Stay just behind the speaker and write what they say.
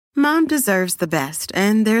Mom deserves the best,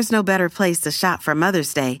 and there's no better place to shop for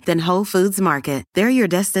Mother's Day than Whole Foods Market. They're your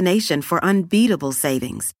destination for unbeatable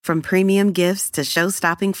savings, from premium gifts to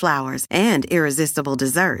show-stopping flowers and irresistible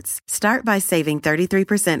desserts. Start by saving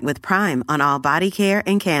 33% with Prime on all body care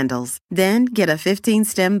and candles. Then get a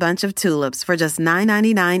 15-stem bunch of tulips for just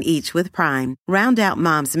 $9.99 each with Prime. Round out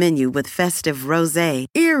Mom's menu with festive rosé,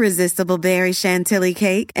 irresistible berry chantilly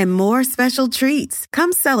cake, and more special treats.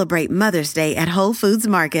 Come celebrate Mother's Day at Whole Foods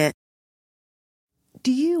Market.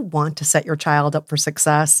 Do you want to set your child up for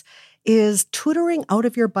success? Is tutoring out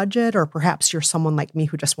of your budget, or perhaps you're someone like me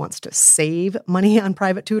who just wants to save money on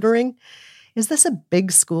private tutoring? Is this a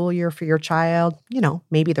big school year for your child?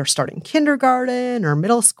 Maybe they're starting kindergarten or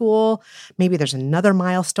middle school. Maybe there's another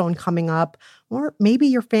milestone coming up. Or maybe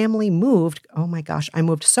your family moved. Oh my gosh, I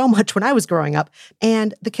moved so much when I was growing up,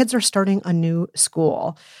 and the kids are starting a new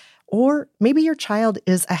school. Or maybe your child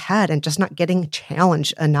is ahead and just not getting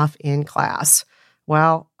challenged enough in class.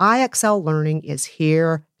 Well, IXL Learning is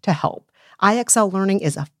here to help. IXL Learning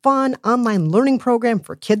is a fun online learning program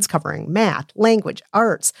for kids covering math, language,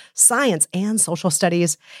 arts, science, and social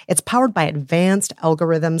studies. It's powered by advanced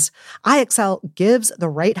algorithms. IXL gives the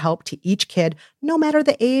right help to each kid, no matter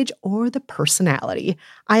the age or the personality.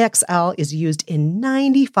 IXL is used in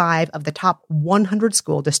 95 of the top 100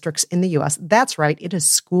 school districts in the U.S. That's right, it is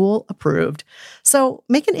school approved. So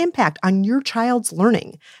make an impact on your child's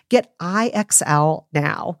learning. Get IXL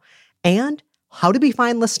now. And How to Be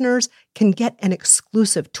Fine listeners can get an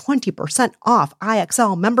exclusive 20% off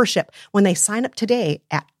IXL membership when they sign up today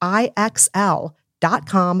at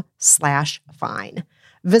IXL.com/fine.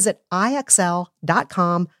 Visit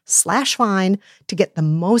IXL.com/fine to get the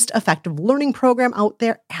most effective learning program out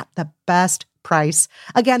there at the best price.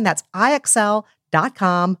 Again, that's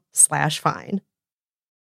IXL.com/fine.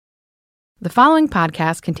 The following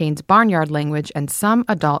podcast contains barnyard language and some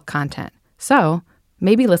adult content. So,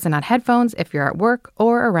 maybe listen on headphones if you're at work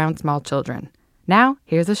or around small children. Now,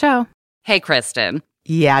 here's the show. Hey, Kristen.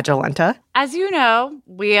 Yeah, Jolenta. As you know,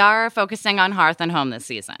 we are focusing on hearth and home this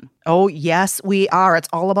season. Oh, yes, we are. It's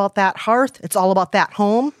all about that hearth. It's all about that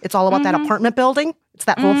home. It's all about that apartment building. It's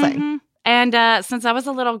that whole thing. And since I was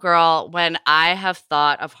a little girl, when I have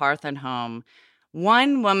thought of hearth and home,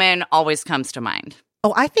 one woman always comes to mind.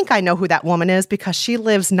 Oh, I think I know who that woman is because she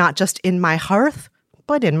lives not just in my hearth,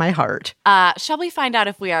 but in my heart. Shall we find out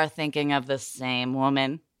if we are thinking of the same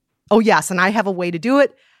woman? Oh, yes, and I have a way to do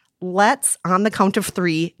it. Let's, on the count of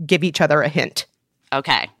 3, give each other a hint.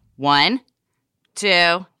 Okay. 1,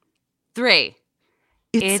 2, 3.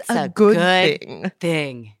 It's a good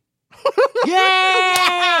thing. Yay!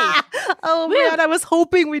 Yeah! Oh, man, I was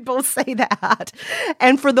hoping we'd both say that.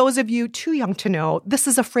 And for those of you too young to know, this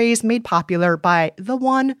is a phrase made popular by the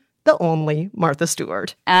one, the only Martha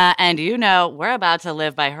Stewart. And we're about to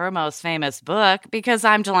live by her most famous book because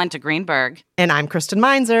I'm Jolenta Greenberg. And I'm Kristen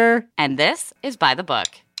Meinzer. And this is By the Book.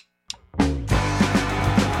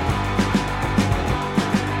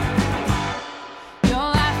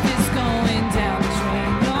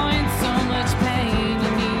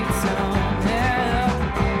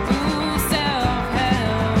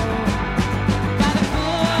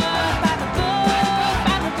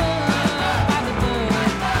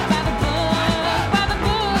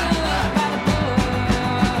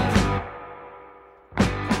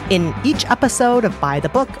 In each episode of By the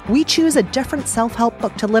Book, we choose a different self-help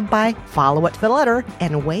book to live by, follow it to the letter,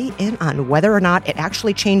 and weigh in on whether or not it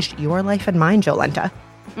actually changed your life and mine, Jolenta.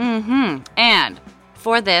 And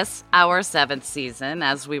for this, our 7th season,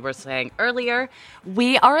 as we were saying earlier,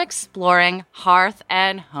 we are exploring hearth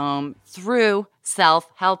and home through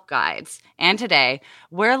self-help guides. And today,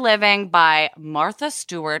 we're living by Martha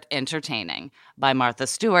Stewart Entertaining by Martha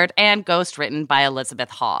Stewart and ghostwritten by Elizabeth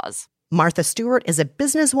Hawes. Martha Stewart is a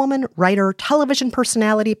businesswoman, writer, television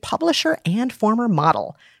personality, publisher, and former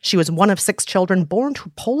model. She was one of 6 children born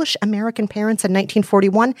to Polish-American parents in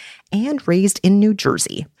 1941 and raised in New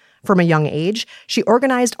Jersey. From a young age, she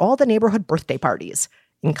organized all the neighborhood birthday parties.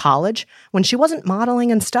 In college, when she wasn't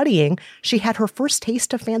modeling and studying, she had her first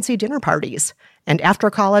taste of fancy dinner parties. And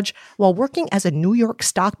after college, while working as a New York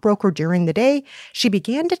stockbroker during the day, she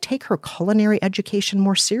began to take her culinary education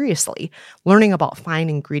more seriously, learning about fine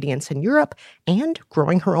ingredients in Europe and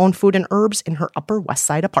growing her own food and herbs in her Upper West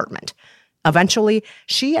Side apartment. Eventually,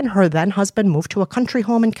 she and her then-husband moved to a country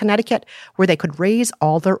home in Connecticut where they could raise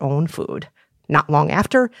all their own food. Not long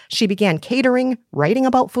after, she began catering, writing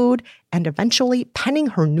about food, and eventually penning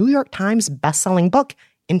her New York Times best-selling book,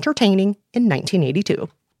 Entertaining, in 1982.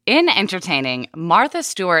 In Entertaining, Martha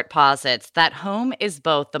Stewart posits that home is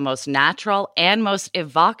both the most natural and most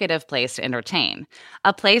evocative place to entertain,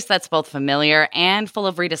 a place that's both familiar and full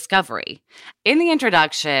of rediscovery. In the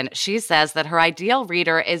introduction, she says that her ideal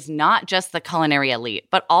reader is not just the culinary elite,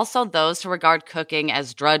 but also those who regard cooking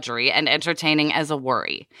as drudgery and entertaining as a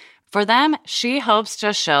worry. For them, she hopes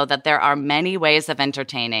to show that there are many ways of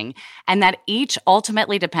entertaining and that each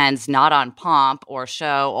ultimately depends not on pomp or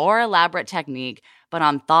show or elaborate technique, but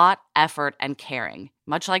on thought, effort, and caring,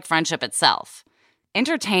 much like friendship itself.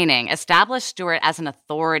 Entertaining established Stewart as an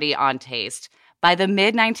authority on taste. By the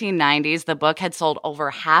mid-1990s, the book had sold over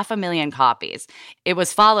 500,000 copies. It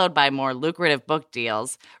was followed by more lucrative book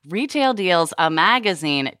deals, retail deals, a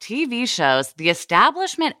magazine, TV shows, the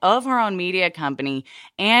establishment of her own media company,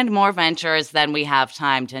 and more ventures than we have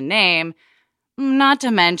time to name, not to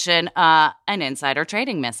mention an insider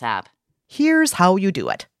trading mishap. Here's how you do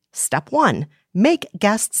it. Step 1. Make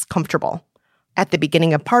guests comfortable. At the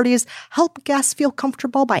beginning of parties, help guests feel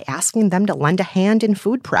comfortable by asking them to lend a hand in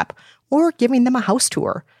food prep or giving them a house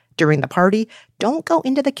tour. During the party, don't go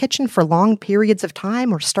into the kitchen for long periods of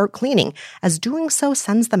time or start cleaning, as doing so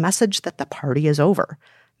sends the message that the party is over.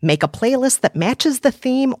 Make a playlist that matches the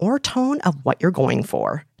theme or tone of what you're going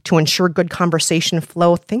for. To ensure good conversation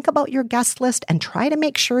flow, think about your guest list and try to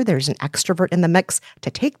make sure there's an extrovert in the mix to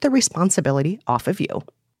take the responsibility off of you.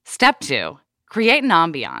 Step 2. Create an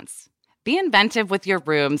ambiance. Be inventive with your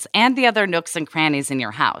rooms and the other nooks and crannies in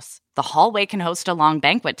your house. The hallway can host a long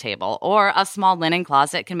banquet table, or a small linen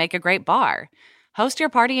closet can make a great bar. Host your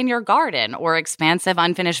party in your garden or expansive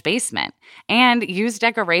unfinished basement, and use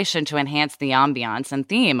decoration to enhance the ambiance and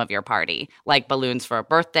theme of your party, like balloons for a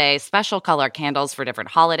birthday, special color candles for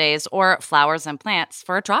different holidays, or flowers and plants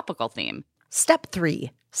for a tropical theme. Step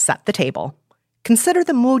 3. Set the table. Consider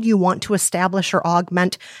the mood you want to establish or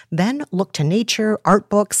augment, then look to nature, art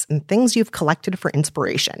books, and things you've collected for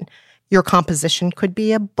inspiration. Your composition could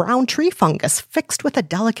be a brown tree fungus fixed with a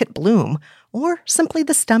delicate bloom, or simply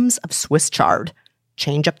the stems of Swiss chard.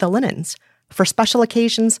 Change up the linens. For special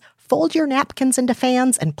occasions, fold your napkins into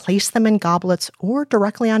fans and place them in goblets or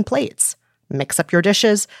directly on plates. Mix up your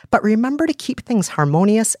dishes, but remember to keep things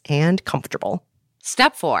harmonious and comfortable.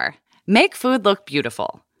 Step 4. Make food look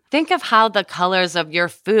beautiful. Think of how the colors of your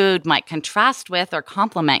food might contrast with or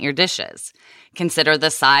complement your dishes. Consider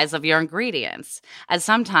the size of your ingredients, as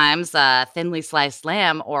sometimes a thinly sliced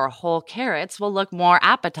lamb or whole carrots will look more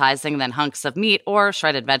appetizing than hunks of meat or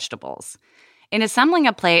shredded vegetables. In assembling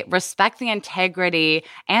a plate, respect the integrity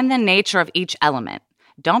and the nature of each element.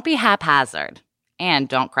 Don't be haphazard, and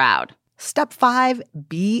don't crowd. Step 5,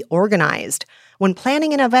 be organized. When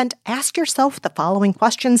planning an event, ask yourself the following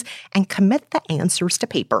questions and commit the answers to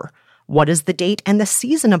paper. What is the date and the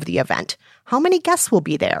season of the event? How many guests will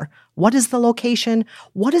be there? What is the location?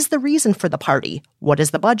 What is the reason for the party? What is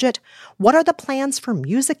the budget? What are the plans for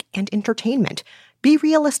music and entertainment? Be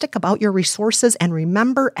realistic about your resources and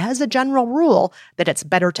remember, as a general rule, that it's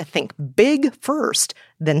better to think big first,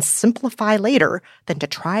 then simplify later, than to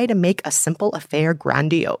try to make a simple affair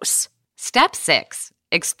grandiose. Step 6.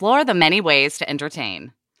 Explore the many ways to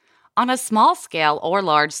entertain. On a small scale or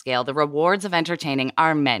large scale, the rewards of entertaining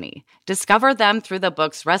are many. Discover them through the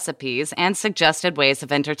book's recipes and suggested ways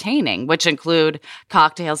of entertaining, which include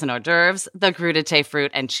cocktails and hors d'oeuvres, the crudité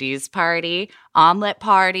fruit and cheese party, omelet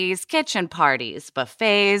parties, kitchen parties,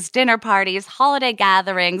 buffets, dinner parties, holiday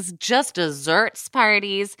gatherings, just desserts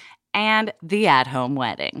parties, and the at-home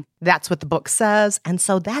wedding. That's what the book says, and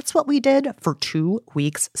so that's what we did for 2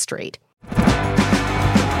 weeks straight.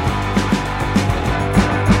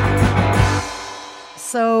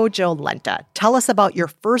 So, Jolenta, tell us about your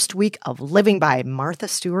first week of living by Martha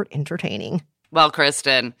Stewart Entertaining. Well,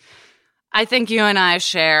 Kristen, I think you and I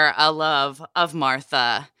share a love of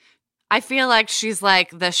Martha. I feel like she's like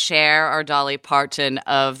the Cher or Dolly Parton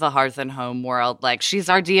of the hearth and home world. Like, she's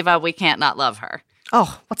our diva. We can't not love her.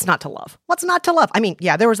 Oh, what's not to love? What's not to love? I mean,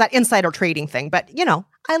 yeah, there was that insider trading thing, but,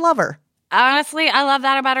 I love her. Honestly, I love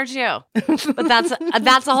that about her too. But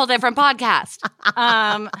that's a whole different podcast.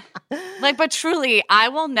 But truly, I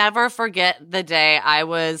will never forget the day I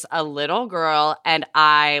was a little girl and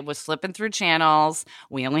I was flipping through channels.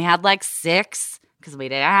 We only had like 6 because we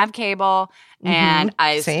didn't have cable. And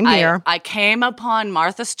Same here. I came upon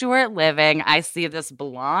Martha Stewart Living. I see this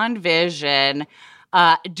blonde vision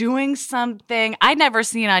doing something I'd never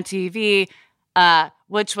seen on TV,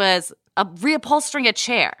 which was reupholstering a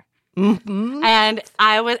chair. Mm-hmm. And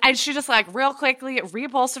she just like real quickly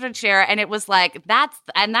reupholstered a chair, and it was like,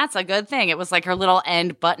 that's a good thing. It was like her little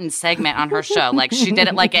end button segment on her show. Like she did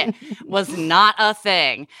it like it was not a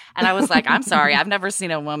thing. And I was like, I'm sorry, I've never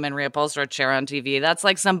seen a woman reupholster a chair on TV. That's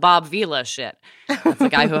like some Bob Vila shit. That's the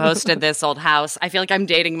guy who hosted This Old House. I feel like I'm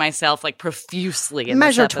dating myself like profusely in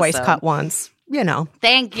Measure this twice, episode. cut once. You know.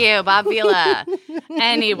 Thank you, Bob Vila.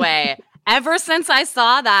 Anyway, ever since I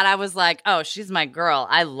saw that, I was like, oh, she's my girl.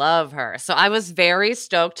 I love her. So I was very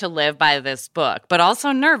stoked to live by this book, but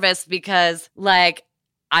also nervous because, like,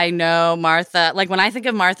 I know Martha. Like, when I think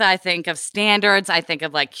of Martha, I think of standards. I think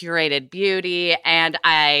of, like, curated beauty. And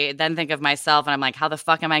I then think of myself, and I'm like, how the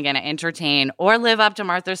fuck am I going to entertain or live up to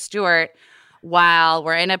Martha Stewart while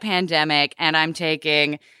we're in a pandemic and I'm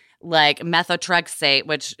taking like methotrexate,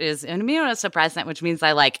 which is an immunosuppressant, which means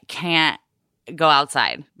I like can't go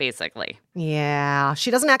outside, basically. Yeah.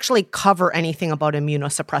 She doesn't actually cover anything about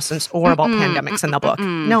immunosuppressants or about pandemics in the book.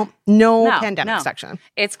 No pandemic section.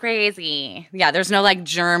 It's crazy. Yeah, there's no like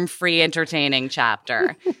germ-free entertaining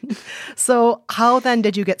chapter. So how then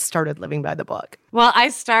did you get started living by the book? Well, I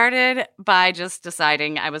started by just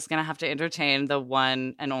deciding I was going to have to entertain the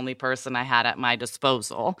one and only person I had at my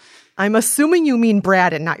disposal. I'm assuming you mean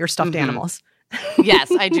Brad and not your stuffed animals. Yes,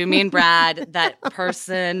 I do mean Brad, that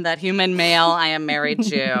person, that human male I am married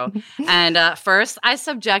to. And first, I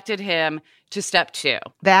subjected him to step 2.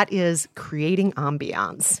 That is creating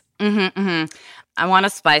ambiance. I want to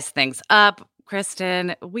spice things up.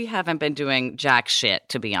 Kristen, we haven't been doing jack shit,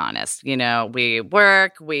 to be honest. You know, we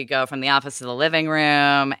work, we go from the office to the living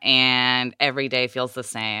room, and every day feels the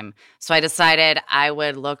same. So I decided I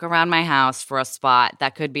would look around my house for a spot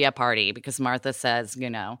that could be a party because Martha says, you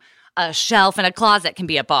know, a shelf in a closet can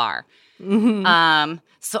be a bar.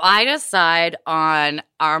 So I decide on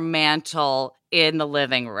our mantle in the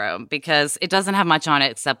living room because it doesn't have much on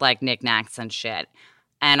it except like knickknacks and shit.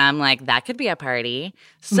 And I'm like, that could be a party.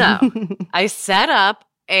 So I set up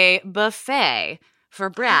a buffet for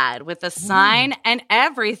Brad with a sign and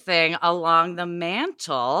everything along the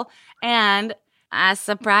mantle. And I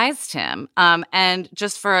surprised him. And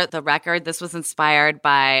just for the record, this was inspired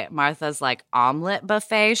by Martha's like omelet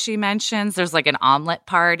buffet she mentions. There's like an omelet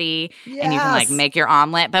party and you can like make your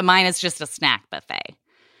omelet, but mine is just a snack buffet.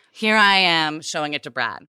 Here I am showing it to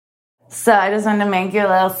Brad. So I just wanted to make you a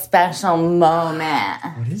little special moment.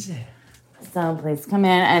 What is it? So please come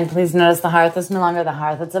in and please notice the hearth is no longer the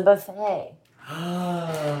hearth, it's a buffet.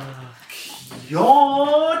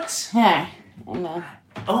 Cute! Here.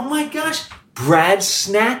 Oh my gosh. Brad's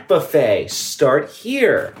Snack Buffet. Start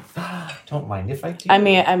here. Don't mind if I do. I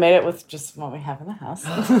mean, I made it with just what we have in the house.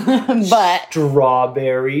 But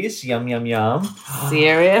strawberries. Yum, yum, yum.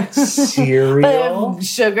 Cereal.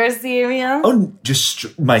 Sugar cereal. Oh,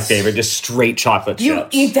 just my favorite. Just straight chocolate chips. You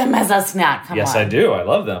eat them as a snack. Come on. Yes, I do. I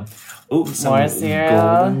love them. Ooh, some more cereal.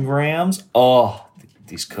 Golden Grams. Oh,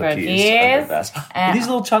 these cookies are the best. Are these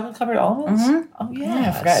little chocolate-covered almonds? Oh, yeah.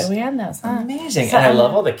 I forgot we had those. Huh? Amazing. And I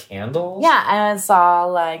love all the candles. Yeah, and it's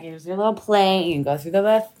all like, here's your little plate. You can go through the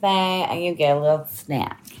buffet, and you get a little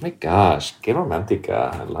snack. Oh my gosh. Que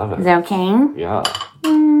romantica. I love it. Is that okay? Yeah.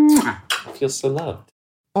 I feel so loved.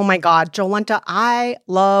 Oh my God, Jolenta, I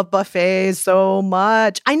love buffets so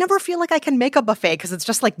much. I never feel like I can make a buffet because it's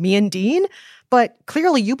just like me and Dean. But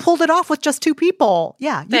clearly you pulled it off with just 2 people.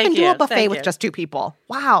 Yeah, you can do a buffet with just 2 people.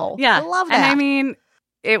 Wow. Yeah. I love that. And I mean,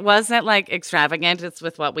 it wasn't like extravagant. It's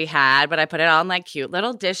with what we had, but I put it on like cute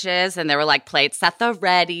little dishes and there were like plates at the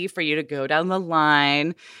ready for you to go down the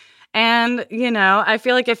line. And, you know, I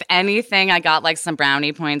feel like if anything, I got like some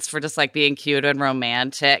brownie points for just like being cute and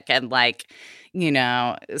romantic and like, you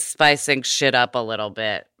know, spicing shit up a little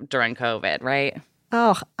bit during COVID, right?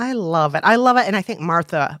 Oh, I love it. I love it. And I think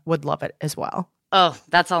Martha would love it as well. Oh,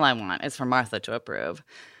 that's all I want is for Martha to approve.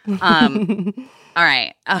 All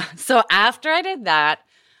right. So after I did that,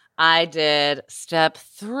 I did step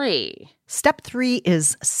 3. Step 3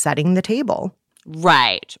 is setting the table.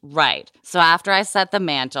 Right. So after I set the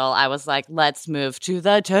mantle, I was like, let's move to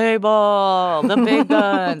the table, the big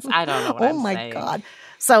guns. I don't know what I'm saying. God.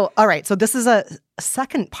 So, all right. So this is a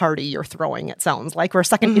second party you're throwing, it sounds like, or a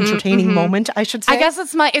second entertaining moment, I should say. I guess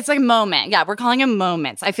it's like a moment. Yeah, we're calling them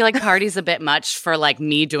moments. I feel like party's a bit much for like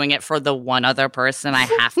me doing it for the one other person I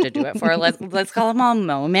have to do it for. Let's call them all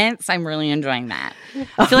moments. I'm really enjoying that.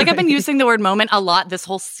 I feel like I've been using the word moment a lot this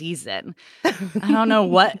whole season. I don't know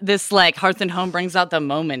what this like Hearth and Home brings out the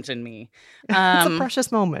moment in me. It's a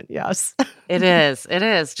precious moment, yes. It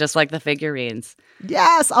is, just like the figurines.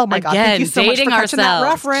 Yes. Oh my God. Thank you so much for catching that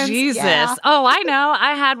reference. Jesus. Yeah. Oh, I I know.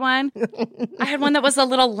 I had one. I had one that was a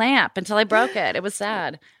little lamp until I broke it. It was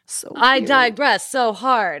sad. So I cute. digress so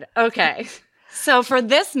hard. Okay. So for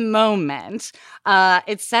this moment,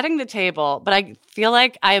 it's setting the table, but I feel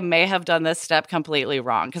like I may have done this step completely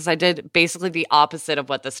wrong because I did basically the opposite of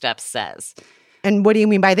what the step says. And what do you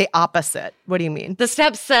mean by the opposite? What do you mean? The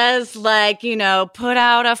step says, like, you know, put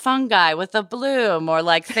out a fungi with a bloom or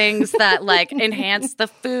like things that like enhance the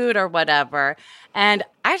food or whatever. And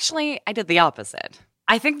actually, I did the opposite.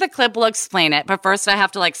 I think the clip will explain it, but first I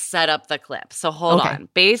have to like set up the clip. So hold on.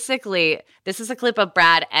 Basically, this is a clip of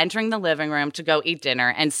Brad entering the living room to go eat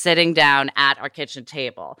dinner and sitting down at our kitchen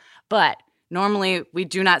table. But normally, we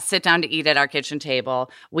do not sit down to eat at our kitchen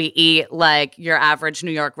table. We eat like your average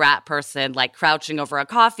New York rat person, like crouching over a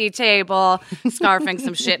coffee table, scarfing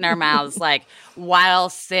some shit in our mouths, like while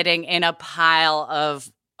sitting in a pile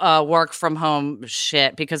of work from home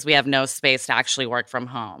shit because we have no space to actually work from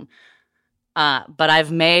home. But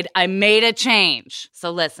I made a change.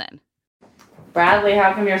 So listen. Bradley,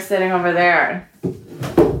 how come you're sitting over there?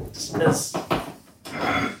 Just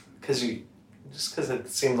because it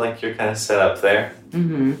seemed like you're kind of set up there.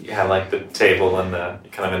 Mm-hmm. You have like the table and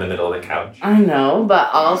you're kind of in the middle of the couch. I know, but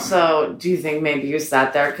also, do you think maybe you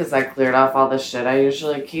sat there because I cleared off all the shit I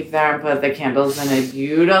usually keep there and put the candles in a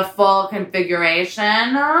beautiful configuration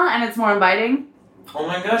and it's more inviting? Oh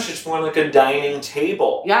my gosh, it's more like a dining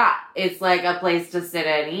table. Yeah, it's like a place to sit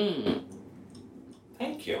and eat.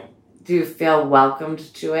 Thank you. Do you feel welcomed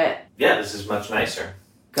to it? Yeah, this is much nicer.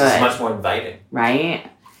 Good. This is much more inviting. Right?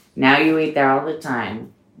 Now you eat there all the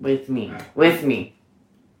time. With me. With me.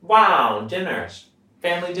 Wow, dinners.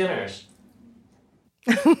 Family dinners.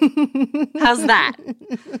 How's that?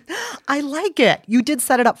 I like it. You did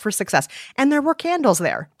set it up for success. And there were candles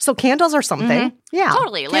there. So candles are something. Mm-hmm. Yeah.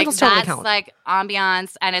 Totally. Candles like totally that's like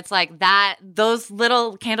ambiance. And it's like that, those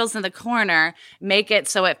little candles in the corner make it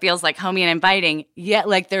so it feels like homey and inviting, yet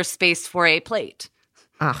like there's space for a plate.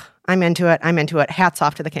 I'm into it. I'm into it. Hats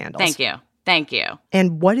off to the candles. Thank you. Thank you.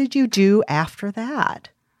 And what did you do after that?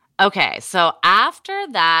 Okay, so after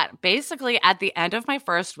that, basically at the end of my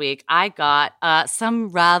first week, I got some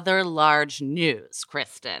rather large news,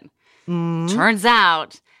 Kristen. Mm-hmm. Turns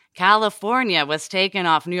out California was taken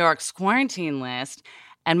off New York's quarantine list,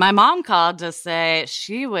 and my mom called to say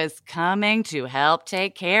she was coming to help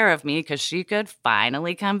take care of me because she could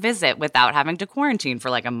finally come visit without having to quarantine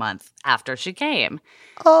for like a month after she came.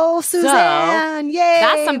 Oh, Suzanne. So, yay.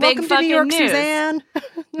 That's some big Welcome fucking to New York, news. Suzanne.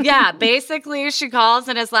 Yeah, basically she calls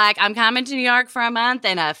and is like, I'm coming to New York for a month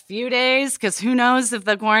in a few days because who knows if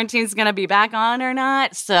the quarantine's going to be back on or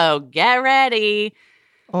not. So get ready.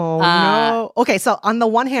 Oh, no. Okay, so on the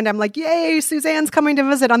one hand, I'm like, yay, Suzanne's coming to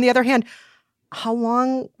visit. On the other hand, how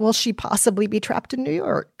long will she possibly be trapped in New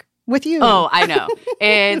York with you? Oh, I know.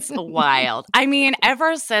 It's wild. I mean,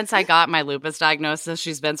 ever since I got my lupus diagnosis,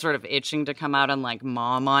 she's been sort of itching to come out and like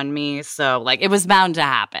mom on me. So like it was bound to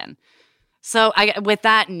happen. So with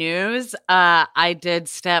that news, I did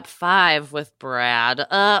step 5 with Brad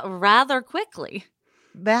rather quickly.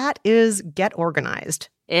 That is get organized.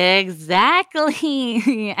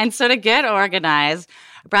 Exactly. And so to get organized,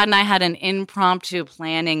 Brad and I had an impromptu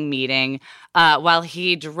planning meeting while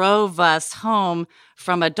he drove us home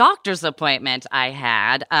from a doctor's appointment I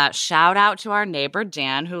had. Shout out to our neighbor,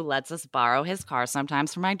 Dan, who lets us borrow his car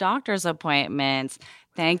sometimes for my doctor's appointments.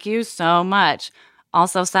 Thank you so much.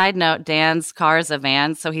 Also, side note, Dan's car is a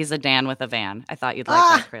van, so he's a Dan with a van. I thought you'd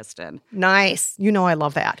like that, Kristen. Nice. You know I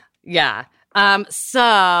love that. Yeah.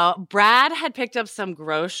 So Brad had picked up some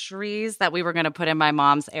groceries that we were going to put in my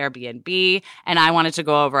mom's Airbnb, and I wanted to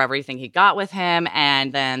go over everything he got with him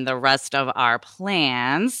and then the rest of our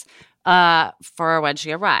plans for when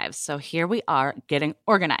she arrives. So here we are getting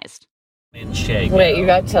organized. Wait, you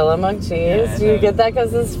got Tillamook cheese? Yeah, Do you get that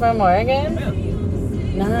because it's from Oregon? Yeah.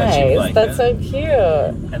 Nice. Like That's so cute.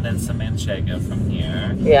 And then some manchego from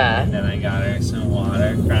here. Yeah. And then I got her some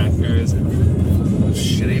water, crackers, and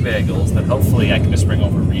shitty bagels that hopefully I can just bring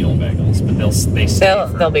over real bagels, but they'll stay They'll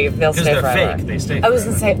stay because they're forever. fake. They stay. I was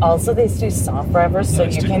gonna say also they stay soft forever, so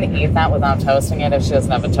you can eat that without toasting it if she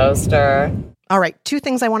doesn't have a toaster. All right, 2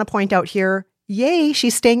 things I want to point out here. Yay,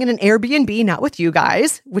 she's staying in an Airbnb, not with you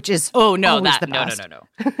guys, which is always the best.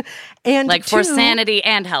 No. And like 2, for sanity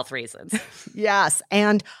and health reasons. Yes,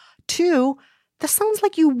 and 2, this sounds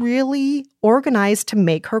like you really organized to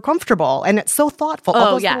make her comfortable, and it's so thoughtful.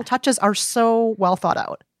 All those little touches are so well thought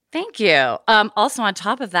out. Thank you. Also, on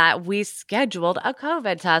top of that, we scheduled a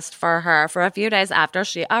COVID test for her for a few days after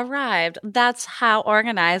she arrived. That's how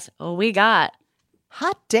organized we got.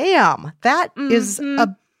 Hot damn. That is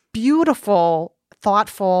a beautiful,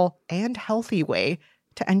 thoughtful, and healthy way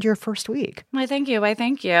to end your first week. Why, thank you.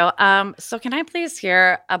 So can I please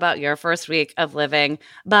hear about your first week of living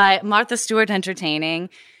by Martha Stewart Entertaining?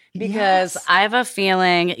 Because I have a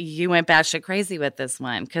feeling you went batshit crazy with this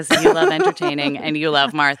one because you love entertaining and you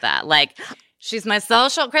love Martha. Like, she's my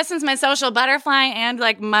Kristen's my social butterfly and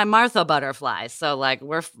like my Martha butterfly. So like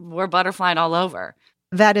we're butterflying all over.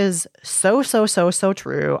 That is so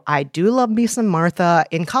true. I do love me some Martha.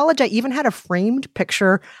 In college, I even had a framed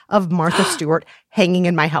picture of Martha Stewart hanging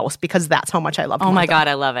in my house because that's how much I love Martha. Oh my God,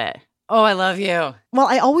 I love it. Oh, I love you. Well,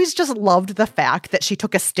 I always just loved the fact that she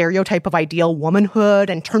took a stereotype of ideal womanhood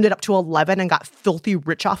and turned it up to 11 and got filthy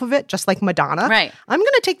rich off of it, just like Madonna. Right. I'm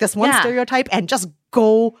going to take this one stereotype and just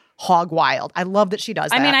go hog wild. I love that she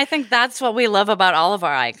does that. I mean, I think that's what we love about all of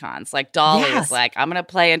our icons. Like Dolly is like, I'm going to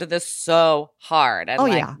play into this so hard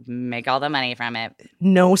and make all the money from it.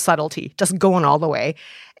 No subtlety, just going all the way.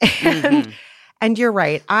 And you're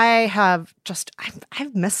right. I've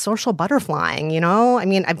missed social butterflying, you know? I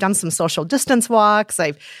mean, I've done some social distance walks.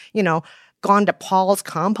 I've, gone to Paul's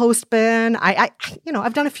compost bin.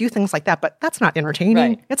 I've done a few things like that, but that's not entertaining.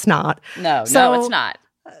 Right. It's not. No, it's not.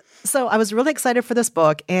 So I was really excited for this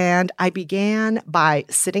book, and I began by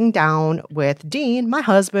sitting down with Dean, my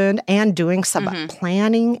husband, and doing some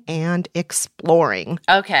planning and exploring.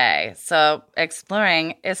 Okay, so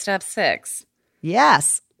exploring is step 6.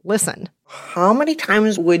 Yes. Listen. How many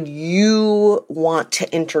times would you want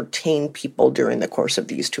to entertain people during the course of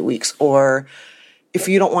these 2 weeks? Or if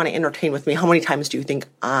you don't want to entertain with me, how many times do you think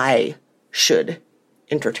I should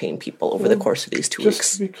entertain people over the course of these 2 weeks?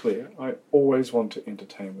 Just to be clear, I always want to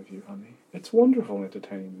entertain with you, honey. It's wonderful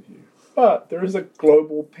entertaining with you. But there is a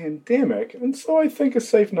global pandemic, and so I think a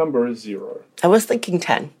safe number is 0. I was thinking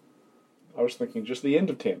 10. I was thinking just the end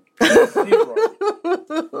of 10. 0.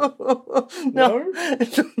 No?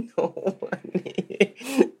 No.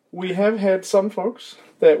 We have had some folks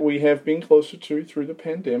that we have been closer to through the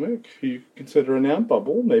pandemic who you consider in our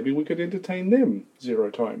bubble. Maybe we could entertain them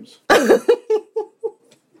 0 times.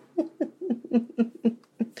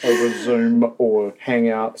 Over Zoom or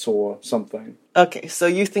Hangouts or something. Okay, so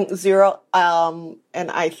you think 0,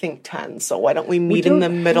 and I think 10. So why don't we meet in the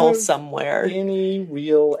middle somewhere? Any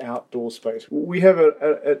real outdoor space. We have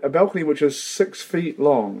a balcony which is 6 feet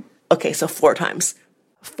long. Okay, so 4 times.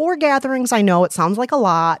 4 gatherings, I know it sounds like a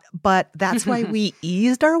lot, but that's why we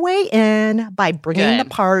eased our way in by bringing the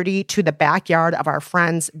party to the backyard of our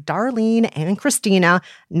friends Darlene and Christina,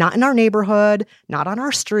 not in our neighborhood, not on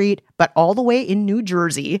our street, but all the way in New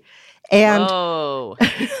Jersey. And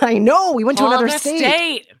I know, we went to another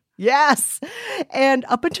state. Yes. And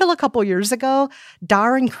up until a couple years ago,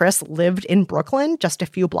 Dar and Chris lived in Brooklyn, just a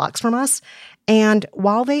few blocks from us. And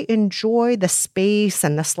while they enjoy the space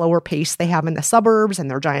and the slower pace they have in the suburbs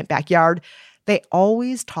and their giant backyard, they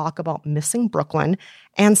always talk about missing Brooklyn.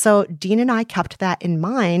 And so Dean and I kept that in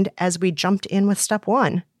mind as we jumped in with step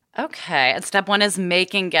 1. Okay. And step 1 is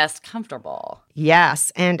making guests comfortable.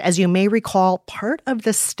 Yes. And as you may recall, part of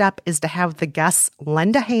this step is to have the guests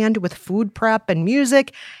lend a hand with food prep and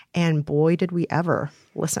music. And boy, did we ever.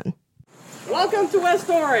 Listen. Welcome to West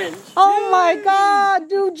Orange. Oh my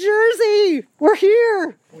God, New Jersey. We're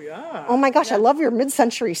here. We are. Oh my gosh, I love your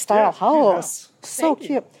mid-century style house. So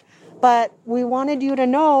cute. But we wanted you to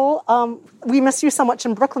know, we miss you so much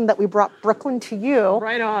in Brooklyn that we brought Brooklyn to you.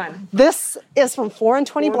 Right on. This is from 4 and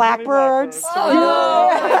 20 Blackbirds.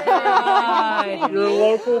 Oh my God. Your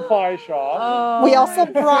local pie shop. We also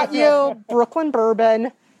brought you Brooklyn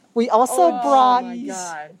bourbon. We also brought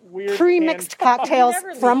pre-mixed cocktails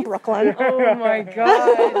from Brooklyn. Oh my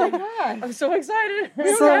God. I'm so excited. We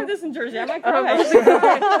don't have this in Jersey. I might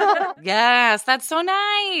cry. Yes, that's so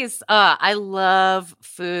nice. I love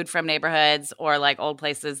food from neighborhoods or like old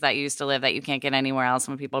places that you used to live that you can't get anywhere else.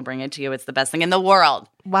 When people bring it to you, it's the best thing in the world.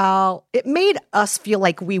 Well, it made us feel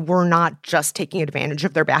like we were not just taking advantage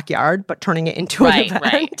of their backyard, but turning it into an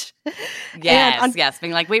event. Yes.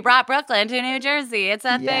 Being like, we brought Brooklyn to New Jersey. It's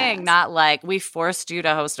a thing. Not like we forced you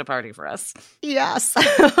to host a party for us. Yes.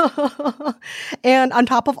 And on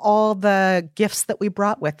top of all the gifts that we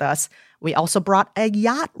brought with us, we also brought a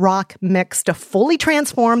yacht rock mix to fully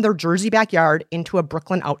transform their Jersey backyard into a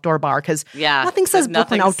Brooklyn outdoor bar. Because nothing says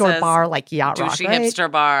Brooklyn outdoor bar like yacht rock, douchey right?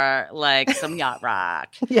 hipster bar like some yacht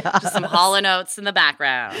rock. Just some Hall & Oates in the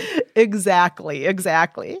background.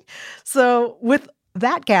 Exactly. So with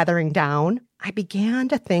that gathering down, I began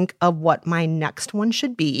to think of what my next one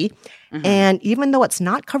should be. And even though it's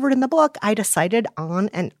not covered in the book, I decided on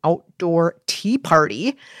an outdoor tea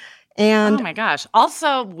party. And oh my gosh.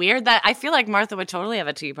 Also weird that I feel like Martha would totally have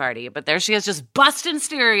a tea party, but there she is just busting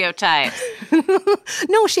stereotypes.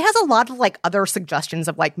 no, she has a lot of like other suggestions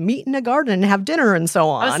of like meet in a garden and have dinner and so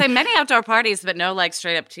on. I would say many outdoor parties, but no like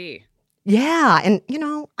straight up tea. Yeah. And, you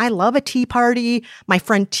know, I love a tea party. My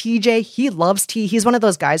friend TJ, he loves tea. He's one of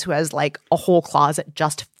those guys who has like a whole closet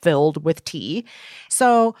just filled with tea.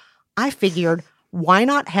 So I figured, why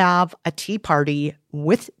not have a tea party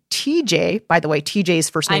with TJ? By the way, TJ's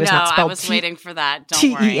first name is not spelled I was waiting for that. Don't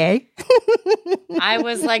T-E-A. worry. I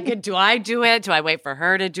was like, do I do it? Do I wait for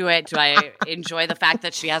her to do it? Do I enjoy the fact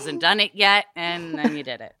that she hasn't done it yet? And then you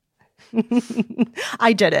did it.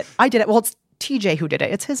 I did it. Well, it's TJ who did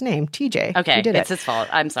it. It's his name, TJ. Okay, who did it's his fault.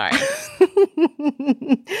 I'm sorry.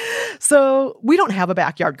 So we don't have a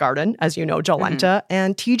backyard garden, as you know, Jolenta,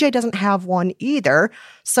 and TJ doesn't have one either.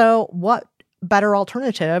 So what better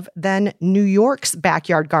alternative than New York's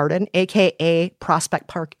backyard garden, aka Prospect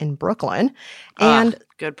Park in Brooklyn? And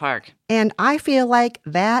good park. And I feel like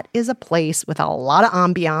that is a place with a lot of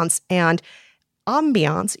ambiance. And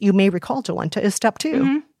ambiance, you may recall, Jolenta, is step 2.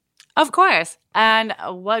 Mm-hmm. Of course. And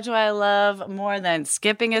what do I love more than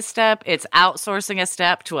skipping a step? It's outsourcing a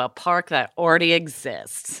step to a park that already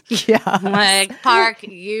exists. Yeah. Like, park,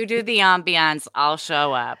 you do the ambiance, I'll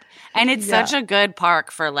show up. And it's such a good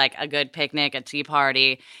park for, like, a good picnic, a tea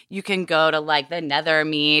party. You can go to, like, the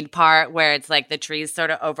Nethermead part where it's, like, the trees sort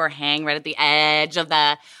of overhang right at the edge of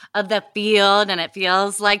the field, and it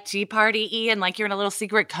feels like tea party-y and like you're in a little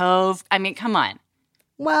secret cove. I mean, come on.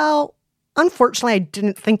 Well, unfortunately, I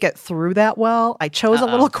didn't think it through that well. I chose a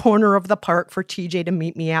little corner of the park for TJ to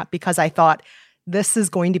meet me at because I thought this is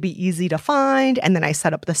going to be easy to find. And then I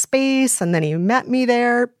set up the space and then he met me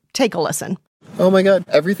there. Take a listen. Oh my God.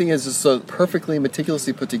 Everything is just so perfectly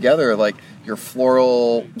meticulously put together. Like your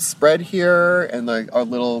floral spread here and like our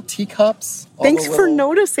little teacups. Thanks for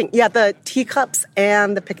noticing. Yeah, the teacups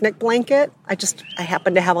and the picnic blanket. I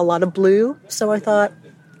happen to have a lot of blue. So I thought,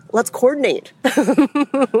 let's coordinate. Do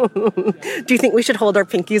you think we should hold our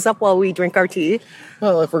pinkies up while we drink our tea?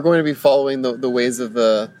 Well, if we're going to be following the ways of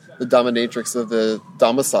the dominatrix of the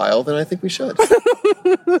domicile, then I think we should.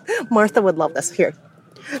 Martha would love this. Here,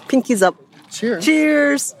 pinkies up. Cheers.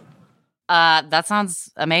 Cheers. That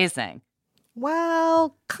sounds amazing.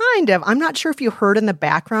 Well, kind of. I'm not sure if you heard in the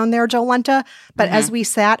background there, Jolenta, but as we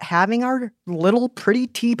sat having our little pretty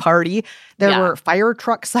tea party, there were fire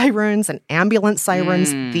truck sirens and ambulance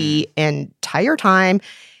sirens the entire time.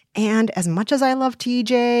 And as much as I love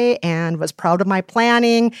TJ and was proud of my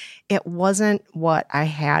planning, it wasn't what I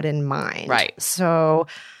had in mind. Right. So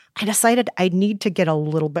I decided I need to get a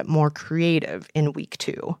little bit more creative in week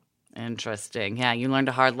 2. Interesting. Yeah, you learned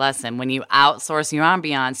a hard lesson. When you outsource your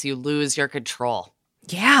ambiance, you lose your control.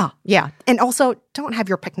 Yeah. And also, don't have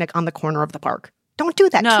your picnic on the corner of the park. Don't do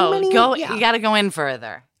that. No, you got to go in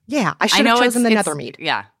further. Yeah, I should have chosen the Nethermead.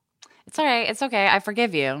 Yeah. It's all right. It's okay. I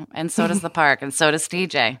forgive you. And so does the park, and so does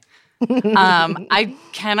TJ. I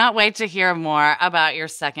cannot wait to hear more about your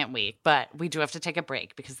second week, but we do have to take a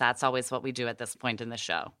break because that's always what we do at this point in the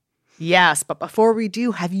show. Yes, but before we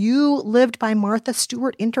do, have you lived by Martha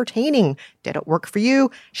Stewart entertaining? Did it work for you?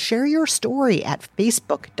 Share your story at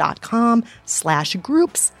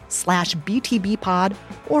facebook.com/groups/BTBpod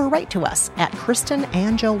or write to us at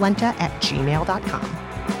KristenandJolenta@gmail.com.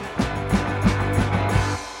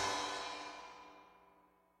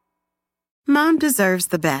 Mom deserves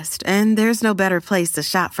the best, and there's no better place to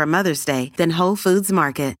shop for Mother's Day than Whole Foods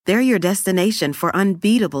Market. They're your destination for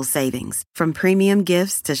unbeatable savings, from premium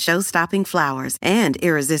gifts to show-stopping flowers and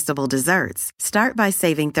irresistible desserts. Start by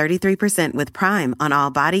saving 33% with Prime on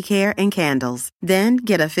all body care and candles. Then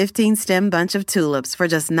get a 15-stem bunch of tulips for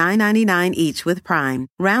just $9.99 each with Prime.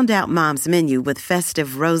 Round out Mom's menu with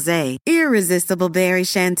festive rosé, irresistible berry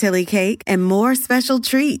chantilly cake, and more special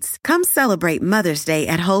treats. Come celebrate Mother's Day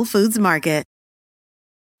at Whole Foods Market.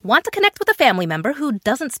 Want to connect with a family member who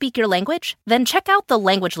doesn't speak your language? Then check out the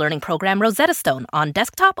language learning program Rosetta Stone on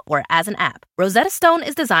desktop or as an app. Rosetta Stone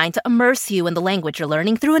is designed to immerse you in the language you're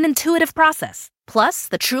learning through an intuitive process. Plus,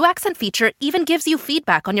 the True Accent feature even gives you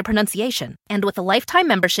feedback on your pronunciation. And with a lifetime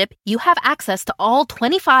membership, you have access to all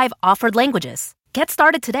 25 offered languages. Get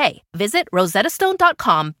started today. Visit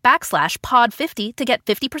rosettastone.com/pod50 to get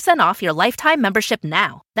 50% off your lifetime membership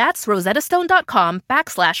now. That's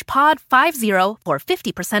rosettastone.com/pod50 for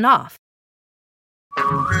 50% off.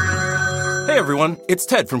 Hey everyone, it's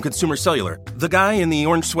Ted from Consumer Cellular, the guy in the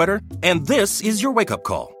orange sweater, and this is your wake-up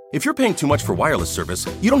call. If you're paying too much for wireless service,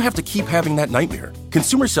 you don't have to keep having that nightmare.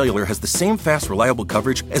 Consumer Cellular has the same fast, reliable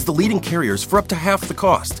coverage as the leading carriers for up to half the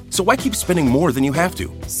cost. So why keep spending more than you have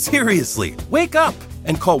to? Seriously, wake up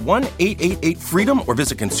and call 1-888-FREEDOM or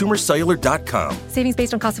visit consumercellular.com. Savings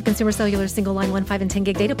based on cost of Consumer Cellular single line 1, 5, and 10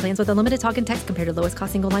 gig data plans with unlimited talk and text compared to lowest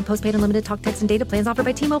cost single line postpaid unlimited talk, text, and data plans offered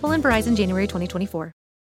by T-Mobile and Verizon January 2024.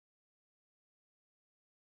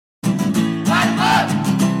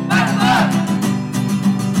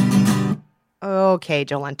 Okay,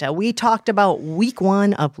 Jolenta, we talked about week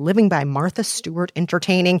 1 of Living by Martha Stewart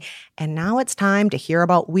Entertaining, and now it's time to hear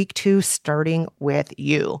about week 2, starting with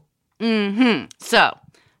you. So,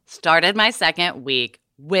 started my second week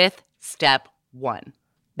with step 1.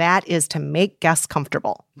 That is to make guests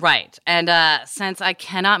comfortable. Right. And since I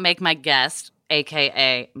cannot make my guest,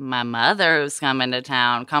 a.k.a. my mother who's coming to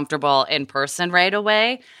town, comfortable in person right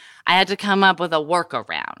away, I had to come up with a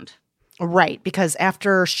workaround. Right, because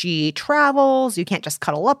after she travels, you can't just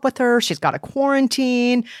cuddle up with her. She's got to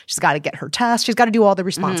quarantine. She's got to get her test. She's got to do all the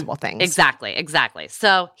responsible things. Exactly.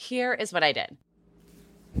 So here is what I did.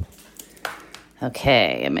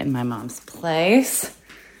 Okay, I'm in my mom's place.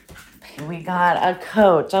 We got a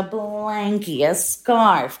coat, a blankie, a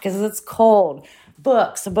scarf, because it's cold.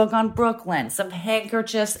 Books, a book on Brooklyn, some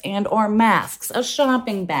handkerchiefs and or masks, a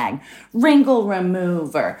shopping bag, wrinkle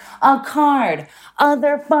remover, a card,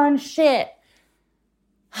 other fun shit.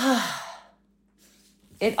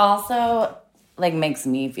 It also, makes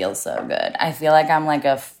me feel so good. I feel like I'm like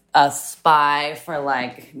a spy for,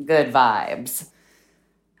 good vibes.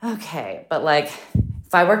 Okay, but,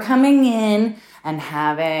 if I were coming in and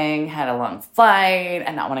having had a long flight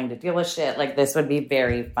and not wanting to deal with shit, this would be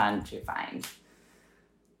very fun to find.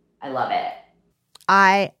 I love it.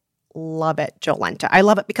 I love it, Jolenta. I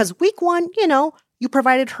love it because week 1, you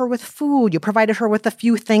provided her with food. You provided her with a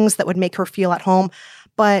few things that would make her feel at home.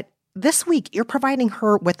 But this week, you're providing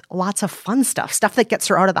her with lots of fun stuff that gets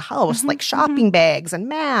her out of the house, like shopping bags and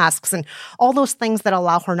masks and all those things that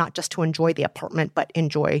allow her not just to enjoy the apartment, but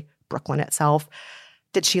enjoy Brooklyn itself.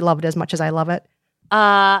 Did she love it as much as I love it?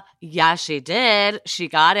 Yeah, she did. She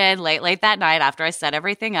got in late that night after I set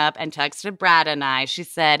everything up and texted Brad and I. She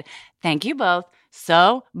said, "Thank you both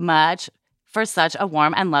so much for such a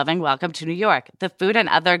warm and loving welcome to New York. The food and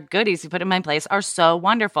other goodies you put in my place are so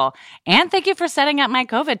wonderful. And thank you for setting up my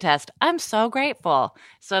COVID test. I'm so grateful."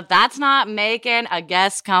 So if that's not making a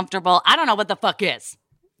guest comfortable, I don't know what the fuck is.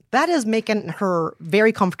 That is making her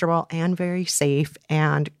very comfortable and very safe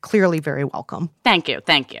and clearly very welcome. Thank you.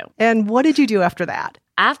 And what did you do after that?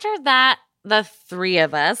 After that, the three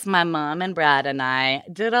of us, my mom and Brad and I,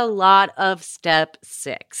 did a lot of step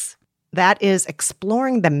 6. That is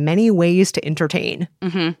exploring the many ways to entertain.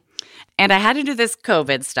 Mm-hmm. And I had to do this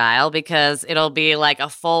COVID style because it'll be a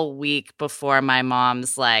full week before my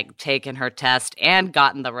mom's taken her test and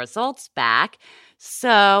gotten the results back.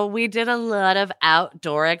 So we did a lot of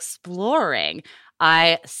outdoor exploring.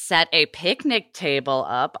 I set a picnic table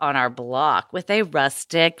up on our block with a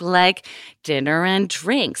rustic, dinner and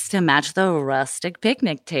drinks to match the rustic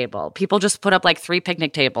picnic table. People just put up 3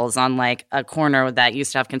 picnic tables on a corner that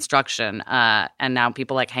used to have construction. And now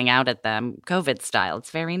people hang out at them COVID style.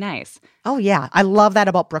 It's very nice. Oh, yeah. I love that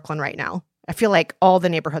about Brooklyn right now. I feel like all the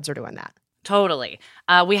neighborhoods are doing that. Totally.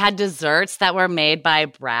 We had desserts that were made by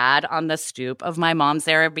Brad on the stoop of my mom's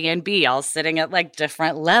Airbnb, all sitting at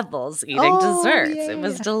different levels eating desserts. Yeah. It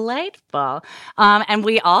was delightful. And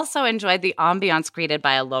we also enjoyed the ambiance created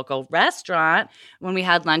by a local restaurant when we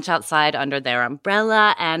had lunch outside under their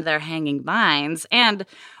umbrella and their hanging vines. And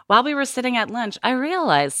while we were sitting at lunch, I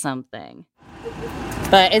realized something.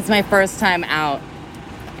 But it's my first time out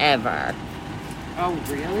ever. Oh,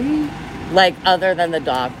 really? Other than the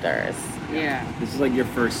doctors. Yeah. This is your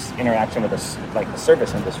first interaction with a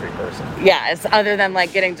service industry person. Yeah, it's other than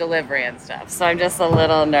getting delivery and stuff. So I'm just a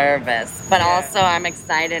little nervous. But also I'm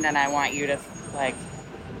excited and I want you to I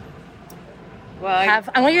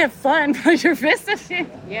want you to have fun while you're visiting.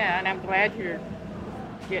 Yeah, and I'm glad you're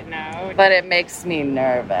getting out. But it makes me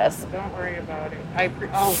nervous. Don't worry about it.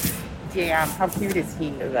 Oh, damn, how cute is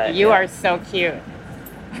he? You are so cute.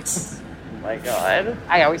 Oh my God.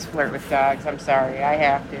 I always flirt with dogs. I'm sorry. I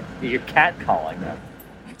have to. You're catcalling them.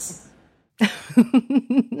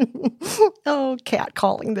 Oh,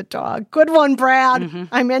 catcalling the dog. Good one, Brad. Mm-hmm.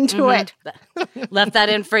 I'm into it. Left that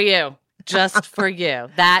in for you. Just for you.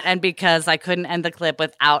 That and because I couldn't end the clip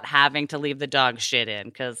without having to leave the dog shit in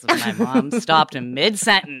because my mom stopped in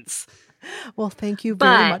mid-sentence. Well, thank you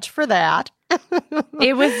very much for that.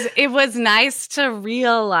 It was nice to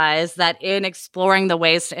realize that in exploring the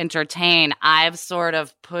ways to entertain, I've sort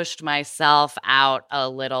of pushed myself out a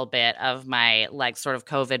little bit of my like sort of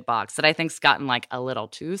COVID box that I think's gotten like a little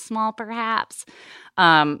too small, perhaps.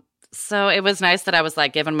 So it was nice that I was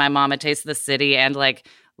like giving my mom a taste of the city and like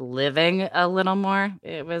living a little more.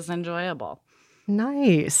 It was enjoyable.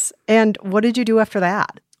 Nice. And what did you do after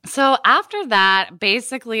that? So after that,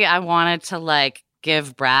 basically, I wanted to like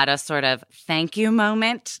give Brad a sort of thank you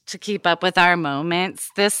moment to keep up with our moments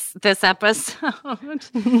this episode.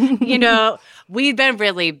 You know, we'd been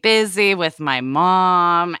really busy with my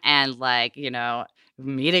mom and like, you know,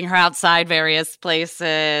 meeting her outside various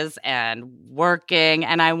places and working.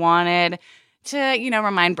 And I wanted to, you know,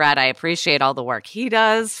 remind Brad I appreciate all the work he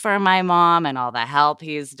does for my mom and all the help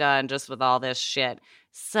he's done just with all this shit.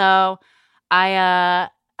 So I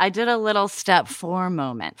did a little step 4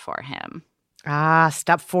 moment for him.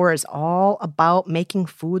 Step 4 is all about making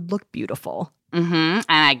food look beautiful. And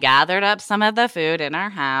I gathered up some of the food in our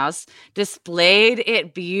house, displayed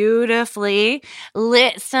it beautifully,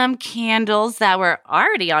 lit some candles that were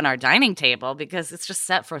already on our dining table because it's just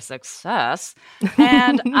set for success.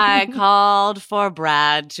 And I called for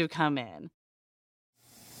Brad to come in.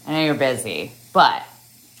 I know you're busy, but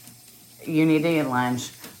you need to eat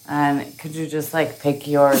lunch. And could you just like pick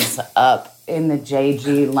yours up in the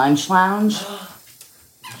JG lunch lounge?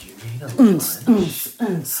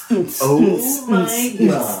 Oh my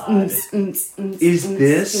God. Is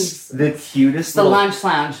this the cutest the lunch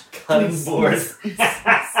lounge cutting board?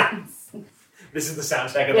 This is the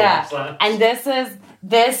soundtrack of the lunch lounge. And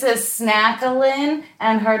this is Snackalin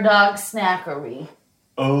and her dog Snackery.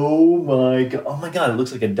 Oh my God, it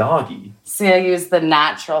looks like a doggy. See, I used the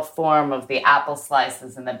natural form of the apple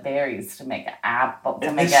slices and the berries to make an apple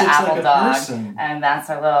like dog. Person. And that's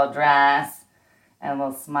her little dress. And a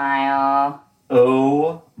little smile.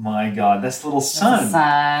 Oh my God, that's the little sun. The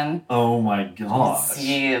sun. Oh my gosh.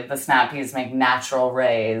 See, the snap peas make natural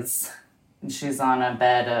rays. And she's on a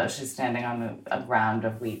bed, she's standing on a ground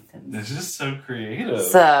of wheat. This is so creative.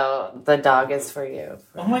 So the dog is for you.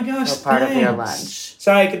 Oh my gosh, for part of your lunch.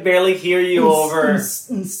 Sorry, I could barely hear you over.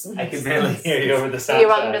 I could barely hear you over the sound. You're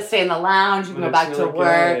welcome to stay in the lounge. You can go back to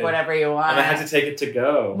work, good. whatever you want. And I had to take it to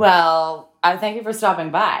go. Well, I thank you for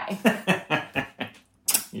stopping by.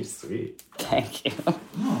 You're sweet. Thank you.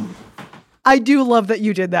 I do love that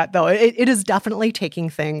you did that, though. It is definitely taking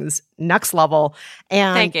things next level.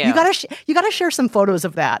 And thank you. You gotta share some photos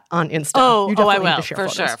of that on Insta. I will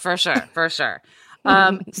for sure.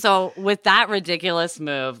 So with that ridiculous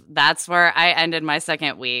move, that's where I ended my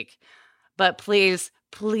second week. But please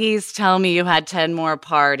tell me you had 10 more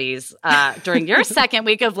parties during your second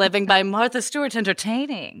week of living by Martha Stewart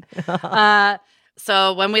Entertaining.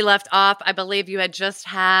 So when we left off, I believe you had just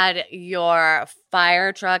had your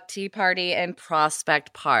fire truck tea party in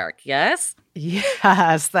Prospect Park, yes?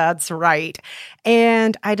 Yes, that's right.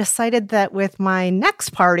 And I decided that with my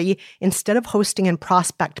next party, instead of hosting in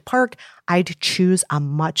Prospect Park, I'd choose a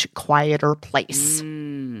much quieter place.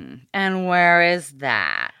 And where is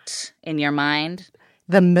that in your mind?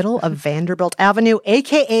 The middle of Vanderbilt Avenue,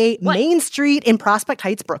 a.k.a. Main Street in Prospect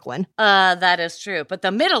Heights, Brooklyn. That is true. But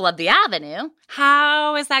the middle of the avenue,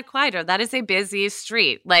 how is that quieter? That is a busy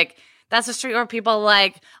street. Like, that's a street where people,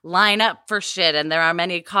 like, line up for shit, and there are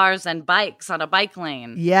many cars and bikes on a bike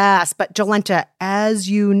lane. Yes, but Jolenta, as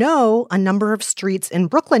you know, a number of streets in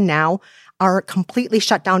Brooklyn now are completely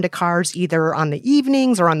shut down to cars either on the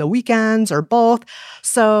evenings or on the weekends or both.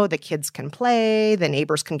 So the kids can play, the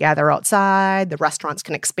neighbors can gather outside, the restaurants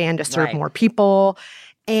can expand to serve more people.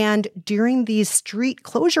 And during these street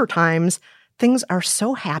closure times, things are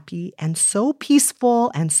so happy and so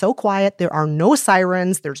peaceful and so quiet. There are no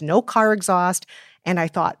sirens, there's no car exhaust. And I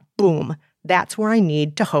thought, boom, that's where I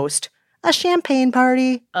need to host a champagne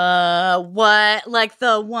party. What? Like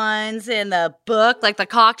the ones in the book? Like the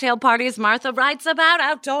cocktail parties Martha writes about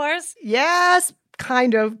outdoors? Yes,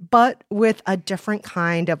 kind of, but with a different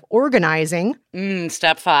kind of organizing.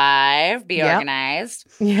 Step 5, be organized.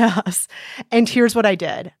 Yes. And here's what I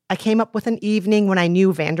did. I came up with an evening when I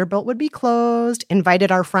knew Vanderbilt would be closed,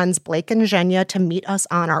 invited our friends Blake and Zhenya to meet us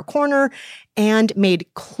on our corner, and made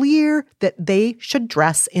clear that they should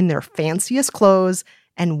dress in their fanciest clothes.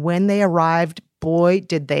 And when they arrived, boy,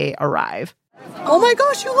 did they arrive. Oh my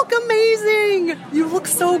gosh, you look amazing! You look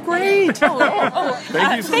so great!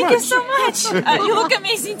 Thank you so much. You look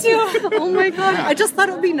amazing too. Oh my gosh, I just thought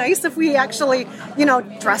it would be nice if we actually,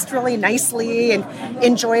 dressed really nicely and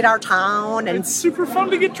enjoyed our town. And It's super fun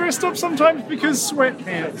to get dressed up sometimes because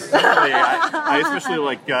sweatpants. I especially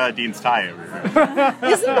like Dean's tie over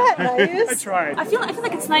here. Isn't that nice? I tried. I feel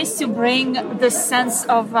like it's nice to bring the sense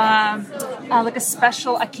of like a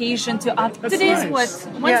special occasion to today's nice.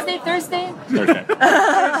 what? Wednesday, Thursday? Thursday.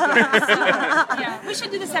 Yeah, we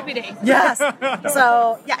should do this every day. Yes.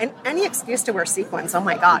 So, and any excuse to wear sequins. Oh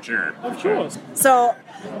my God. Sure. Of course. So,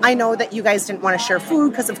 I know that you guys didn't want to share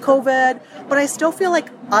food because of COVID, but I still feel like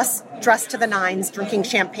us dressed to the nines, drinking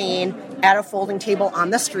champagne at a folding table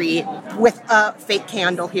on the street with a fake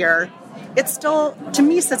candle here, it still, to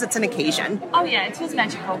me, says it's an occasion. Oh yeah, it feels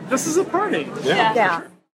magical. This is a party. Yeah.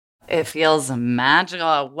 It feels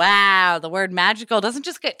magical. Wow, the word magical doesn't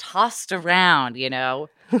just get tossed around,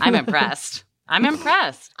 I'm impressed. I'm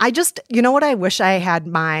impressed. I just, what I wish I had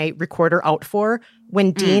my recorder out for?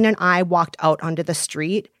 When Dean and I walked out onto the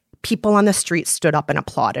street, people on the street stood up and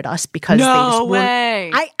applauded us because they just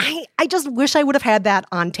way. I just wish I would have had that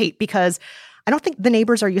on tape because I don't think the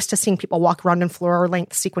neighbors are used to seeing people walk around in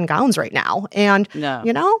floor-length sequin gowns right now. And,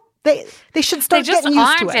 they should start getting used to it. They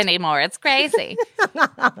just aren't anymore. It's crazy.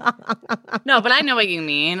 No, but I know what you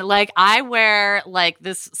mean. Like, I wear,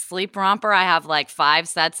 this sleep romper. I have, 5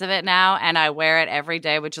 sets of it now, and I wear it every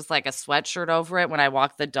day with just, a sweatshirt over it when I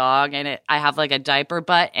walk the dog, and I have, a diaper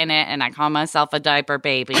butt in it, and I call myself a diaper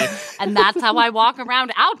baby. And that's how I walk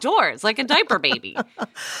around outdoors, like a diaper baby.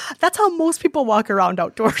 That's how most people walk around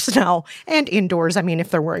outdoors now, and indoors,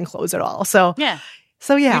 if they're wearing clothes at all. So yeah.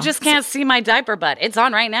 You just can't see my diaper butt. It's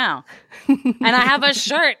on right now. And I have a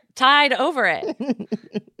shirt tied over it.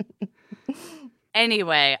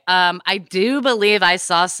 Anyway, I do believe I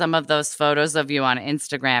saw some of those photos of you on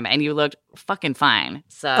Instagram, and you looked fucking fine.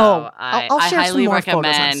 So I highly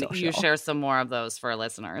recommend you share some more of those for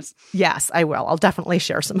listeners. Yes, I will. I'll definitely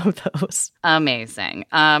share some of those. Amazing.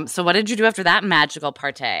 So what did you do after that magical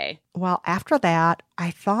party? Well, after that, I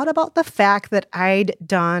thought about the fact that I'd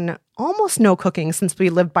done almost no cooking since we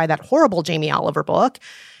lived by that horrible Jamie Oliver book.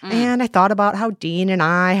 And I thought about how Dean and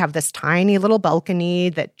I have this tiny little balcony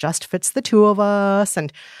that just fits the two of us,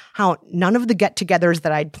 and how none of the get-togethers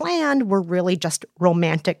that I'd planned were really just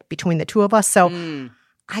romantic between the two of us. So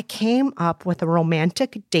I came up with a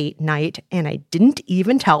romantic date night, and I didn't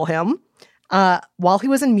even tell him. While he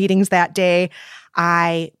was in meetings that day,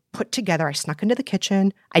 I snuck into the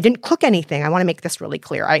kitchen. I didn't cook anything. I want to make this really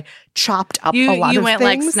clear. I chopped up a lot of things. You went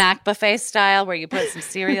like snack buffet style where you put some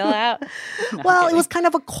cereal out? No, well, it was kind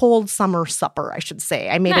of a cold summer supper, I should say.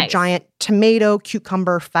 I made a giant tomato,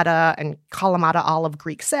 cucumber, feta, and Kalamata olive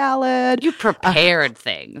Greek salad. You prepared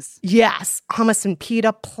things. Yes. Hummus and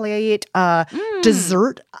pita plate,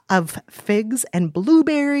 dessert of figs and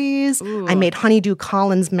blueberries. Ooh. I made Honeydew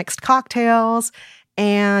Collins mixed cocktails.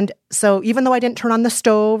 And so even though I didn't turn on the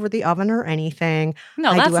stove or the oven or anything,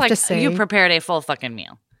 I do have to say, you prepared a full fucking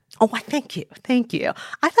meal. Oh, thank you. Thank you.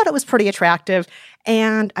 I thought it was pretty attractive.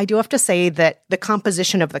 And I do have to say that the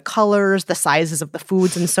composition of the colors, the sizes of the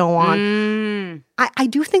foods and so on, I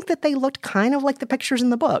do think that they looked kind of like the pictures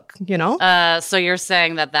in the book, So you're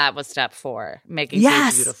saying that was step 4, making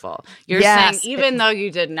food beautiful. You're saying even though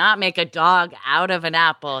you did not make a dog out of an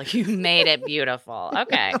apple, you made it beautiful.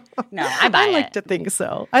 Okay. No, I buy it. I like to think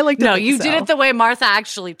so. No, you did it the way Martha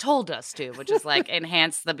actually told us to, which is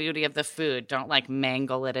enhance the beauty of the food. Don't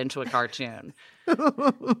mangle it into a cartoon.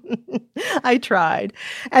 I tried.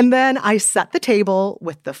 And then I set the table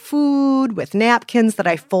with the food, with napkins that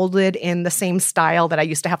I folded in the same style that I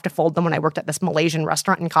used to have to fold them when I worked at this Malaysian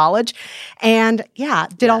restaurant in college. And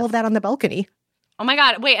did all of that on the balcony. Oh my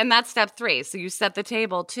God. Wait, and that's step 3. So you set the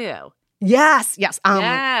table too. Yes.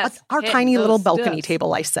 Our tiny little balcony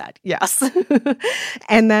table I set. Yes.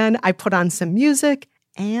 And then I put on some music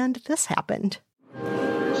and this happened.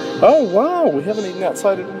 Oh, wow, we haven't eaten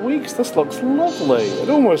outside in weeks. This looks lovely.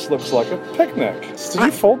 It almost looks like a picnic. Did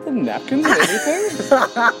you fold the napkins or anything?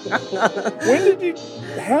 When did you...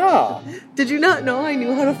 How? Did you not know I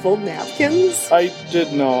knew how to fold napkins? I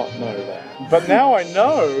did not know that. But now I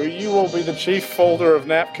know you will be the chief folder of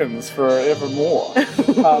napkins forevermore.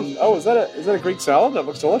 Is that a Greek salad? That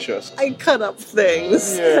looks delicious. I cut up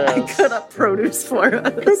things. Yes. I cut up produce for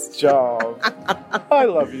us. Good job. I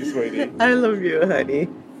love you, sweetie. I love you, honey.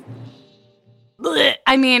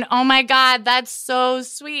 Oh my God, that's so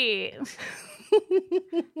sweet.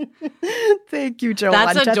 Thank you,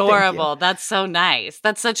 Jolenta. That's adorable. That's so nice.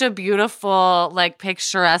 That's such a beautiful, like,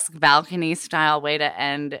 picturesque balcony style way to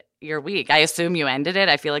end your week. I assume you ended it.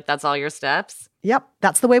 I feel like that's all your steps. Yep,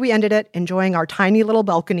 that's the way we ended it, enjoying our tiny little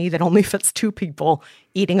balcony that only fits 2 people,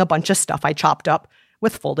 eating a bunch of stuff I chopped up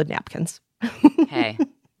with folded napkins. Hey,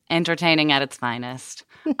 entertaining at its finest.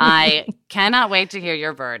 I cannot wait to hear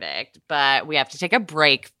your verdict, but we have to take a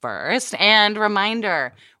break first. And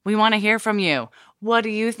reminder, we want to hear from you. What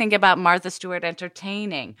do you think about Martha Stewart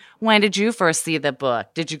entertaining? When did you first see the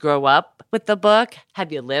book? Did you grow up with the book?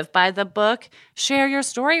 Have you lived by the book? Share your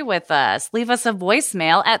story with us. Leave us a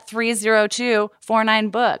voicemail at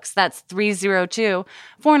 302-49-BOOKS. That's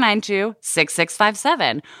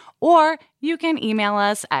 302-492-6657. Or you can email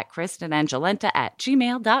us at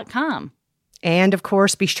kristenandjolenta@gmail.com. And of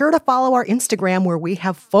course, be sure to follow our Instagram where we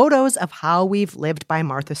have photos of how we've lived by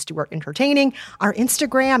Martha Stewart entertaining. Our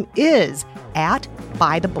Instagram is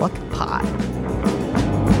 @ByTheBookPod.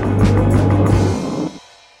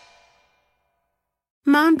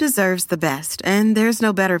 Mom deserves the best, and there's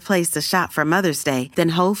no better place to shop for Mother's Day than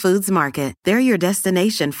Whole Foods Market. They're your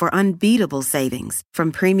destination for unbeatable savings,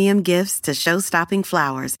 from premium gifts to show-stopping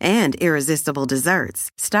flowers and irresistible desserts.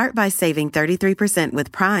 Start by saving 33%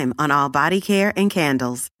 with Prime on all body care and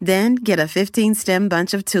candles. Then get a 15-stem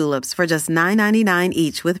bunch of tulips for just $9.99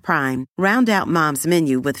 each with Prime. Round out Mom's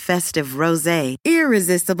menu with festive rosé,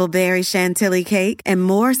 irresistible berry chantilly cake, and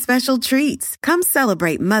more special treats. Come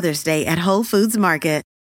celebrate Mother's Day at Whole Foods Market.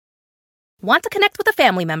 Want to connect with a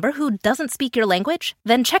family member who doesn't speak your language?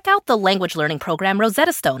 Then check out the language learning program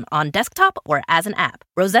Rosetta Stone on desktop or as an app.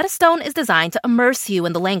 Rosetta Stone is designed to immerse you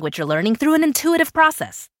in the language you're learning through an intuitive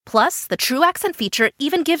process. Plus, the True Accent feature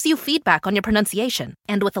even gives you feedback on your pronunciation.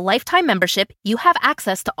 And with a lifetime membership, you have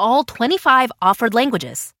access to all 25 offered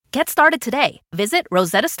languages. Get started today. Visit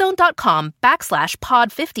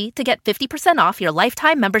rosettastone.com/pod50 to get 50% off your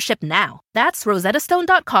lifetime membership now. That's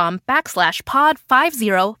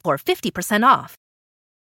rosettastone.com/pod50 for 50% off.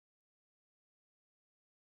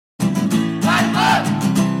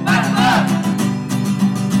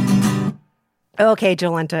 Okay,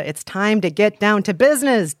 Jolenta, it's time to get down to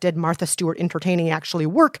business. Did Martha Stewart entertaining actually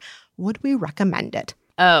work? Would we recommend it?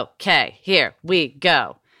 Okay, here we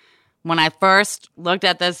go. When I first looked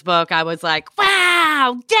at this book, I was like,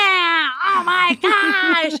 wow, yeah, oh my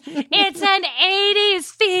gosh, it's an 80s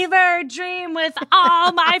fever dream with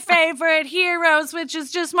all my favorite heroes, which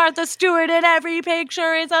is just Martha Stewart in every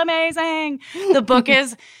picture. It's amazing. The book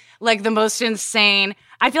is like the most insane.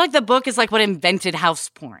 I feel like the book is like what invented house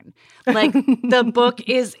porn. Like, the book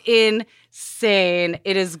is insane.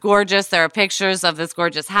 It is gorgeous. There are pictures of this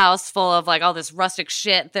gorgeous house full of like all this rustic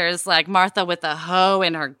shit. There's like Martha with a hoe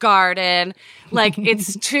in her garden. Like,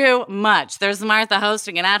 it's too much. There's Martha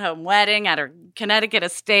hosting an at-home wedding at her Connecticut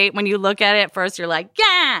estate. When you look at it first, you're like,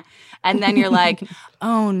 yeah. And then you're like,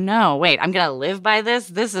 oh no, wait, I'm going to live by this?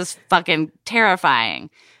 This is fucking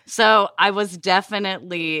terrifying. So I was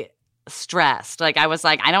definitely stressed. Like, I was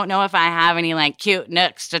like, I don't know if I have any like cute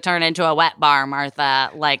nooks to turn into a wet bar, Martha.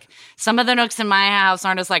 Like, some of the nooks in my house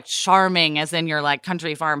aren't as like charming as in your like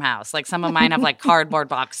country farmhouse. Like, some of mine have like cardboard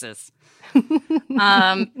boxes.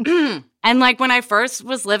 And like when I first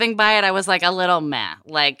was living by it, I was like a little meh.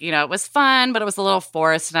 Like, you know, it was fun, but it was a little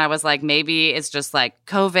forced. And I was like, maybe it's just like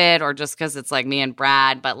COVID or just because it's like me and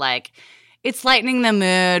Brad. But like, it's lightening the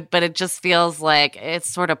mood, but it just feels like it's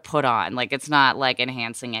sort of put on. Like, it's not like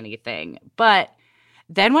enhancing anything. But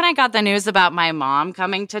then when I got the news about my mom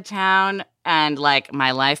coming to town and like my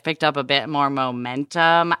life picked up a bit more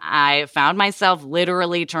momentum, I found myself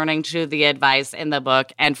literally turning to the advice in the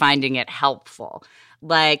book and finding it helpful.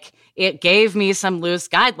 Like, it gave me some loose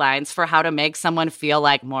guidelines for how to make someone feel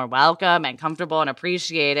like more welcome and comfortable and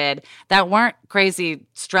appreciated that weren't crazy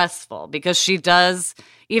stressful, because she does,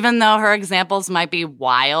 even though her examples might be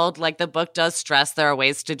wild, like the book does stress there are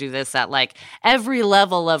ways to do this at like every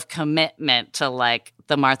level of commitment to like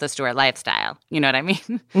the Martha Stewart lifestyle. You know what I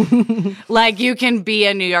mean? Like, you can be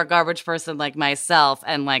a New York garbage person like myself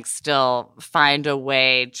and like still find a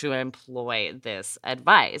way to employ this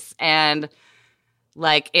advice. And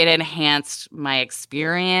like, it enhanced my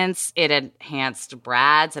experience, it enhanced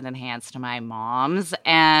Brad's, it enhanced my mom's.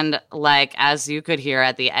 And like, as you could hear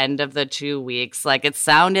at the end of the 2 weeks, like, it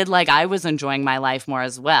sounded like I was enjoying my life more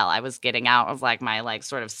as well. I was getting out of like my like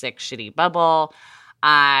sort of sick, shitty bubble.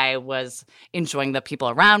 I was enjoying the people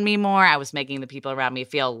around me more. I was making the people around me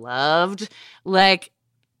feel loved. Like,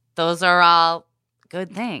 those are all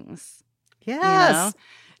good things. Yes. You know?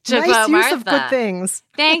 to nice quote use Martha. of good things.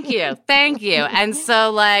 Thank you. And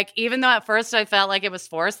so, like, even though at first I felt like it was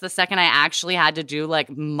forced, the second I actually had to do, like,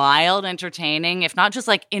 mild entertaining, if not just,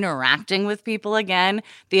 like, interacting with people again,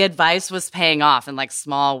 the advice was paying off in, like,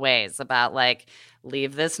 small ways about, like,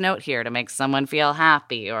 leave this note here to make someone feel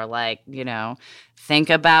happy, or, like, you know, think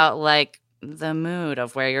about, like, the mood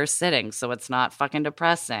of where you're sitting so it's not fucking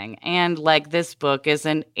depressing. And, like, this book is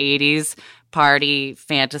an 80s party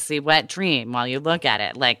fantasy wet dream while you look at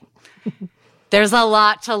it. Like, there's a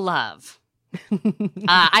lot to love.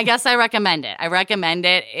 I guess I recommend it. I recommend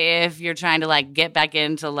it if you're trying to, like, get back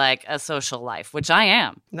into, like, a social life, which I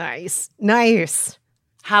am. Nice.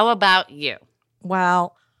 How about you?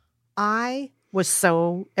 Well, I was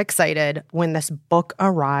so excited when this book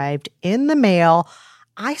arrived in the mail.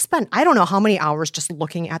 I spent, I don't know how many hours just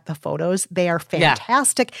looking at the photos. They are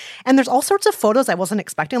fantastic. Yeah. And there's all sorts of photos I wasn't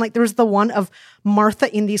expecting. Like there's the one of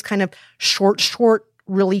Martha in these kind of short,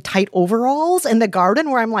 really tight overalls in the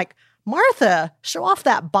garden where I'm like, Martha, show off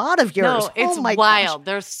that bod of yours. No, it's my wild. Gosh.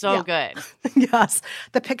 They're so good. Yes.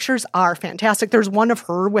 The pictures are fantastic. There's one of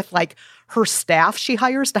her with like her staff she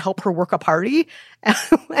hires to help her work a party.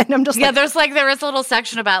 And I'm just like. There is a little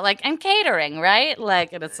section about like, and catering, right?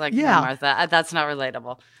 Like, and it's like, no, Martha, that's not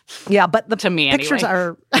relatable. Yeah, but the to me pictures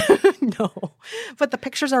anyway. But the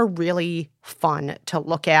pictures are really fun to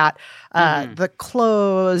look at. The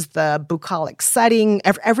clothes, the bucolic setting,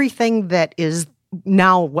 everything that is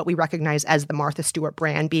now what we recognize as the Martha Stewart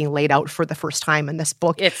brand being laid out for the first time in this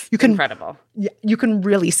book. It's incredible. You can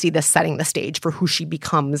really see this setting the stage for who she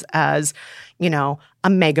becomes as, you know, a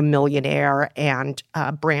mega millionaire and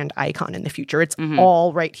a brand icon in the future. It's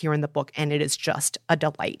all right here in the book, and it is just a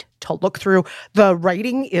delight to look through. The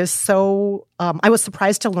writing is so I was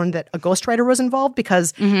surprised to learn that a ghostwriter was involved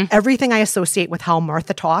because everything I associate with how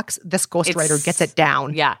Martha talks, this ghostwriter gets it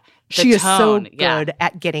down. Yeah. She is so good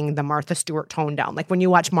at getting the Martha Stewart tone down. Like when you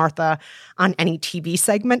watch Martha on any TV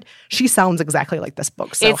segment, she sounds exactly like this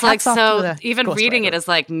book. So it's like so. Even reading it is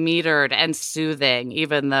like metered and soothing,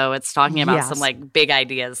 even though it's talking about some like big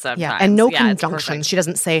ideas sometimes. Yeah, and no conjunctions. She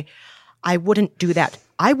doesn't say, "I wouldn't do that."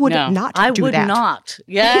 I would not do that. I would not.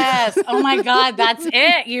 Yes. Oh my God, that's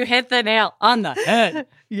it. You hit the nail on the head.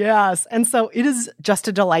 Yes. And so it is just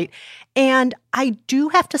a delight. And I do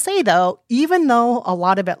have to say, though, even though a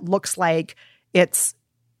lot of it looks like it's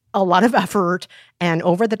a lot of effort and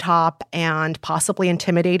over the top and possibly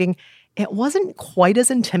intimidating, it wasn't quite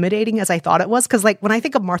as intimidating as I thought it was. Because like when I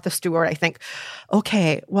think of Martha Stewart, I think,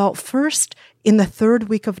 okay, well, first in the third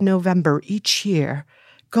week of November each year,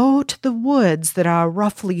 go to the woods that are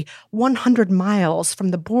roughly 100 miles from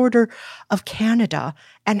the border of Canada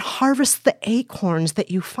and harvest the acorns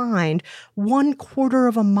that you find 1/4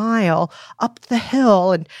 of a mile up the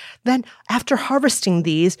hill. And then after harvesting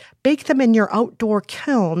these, bake them in your outdoor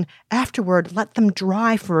kiln. Afterward, let them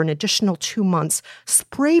dry for an additional 2 months.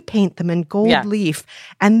 Spray paint them in gold leaf.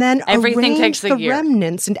 And then everything arrange takes the a year.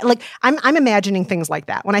 remnants. And like I'm imagining things like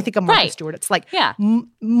that. When I think of Martha Stewart, it's like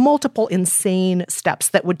multiple insane steps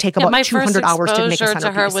that would take about 200 hours to make a centerpiece. My first exposure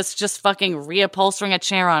to her was just fucking reupholstering a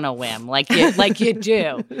chair on a whim, like you do.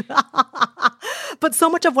 But so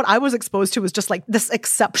much of what I was exposed to was just like this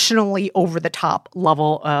exceptionally over-the-top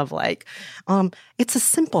level of like, it's a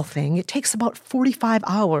simple thing. It takes about 45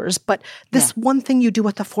 hours, but this one thing you do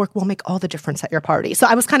with the fork will make all the difference at your party. So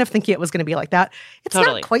I was kind of thinking it was going to be like that. It's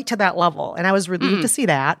not quite to that level, and I was relieved to see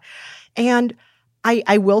that. And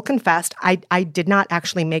I will confess, I did not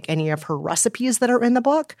actually make any of her recipes that are in the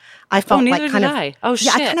book. I felt neither like kind did of I. Oh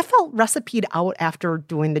shit! I kind of felt recipe'd out after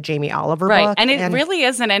doing the Jamie Oliver book, and it really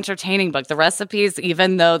is an entertaining book. The recipes,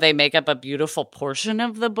 even though they make up a beautiful portion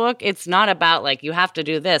of the book, it's not about like you have to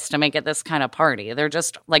do this to make it this kind of party. They're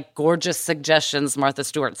just like gorgeous suggestions, Martha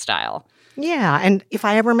Stewart style. Yeah, and if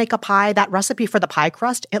I ever make a pie, that recipe for the pie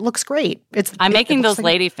crust, it looks great. I'm making those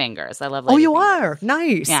lady fingers. I love lady fingers. Oh, you are?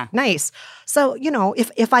 Nice. Yeah. Nice. So, you know,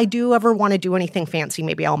 if I do ever want to do anything fancy,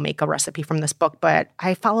 maybe I'll make a recipe from this book. But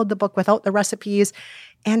I followed the book without the recipes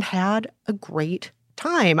and had a great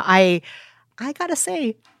time. I got to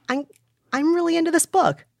say, I'm really into this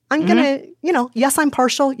book. I'm going to, yes, I'm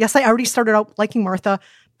partial. Yes, I already started out liking Martha,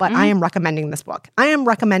 but I am recommending this book. I am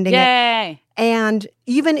recommending it. And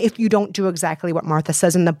even if you don't do exactly what Martha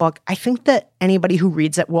says in the book, I think that anybody who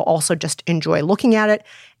reads it will also just enjoy looking at it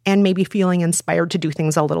and maybe feeling inspired to do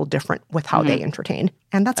things a little different with how they entertain.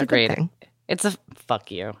 And that's Agreed. A good thing. It's a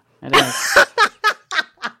fuck you. It is.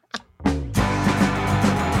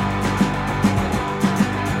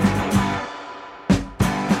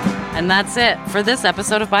 And that's it for this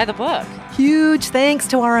episode of By the Book. Huge thanks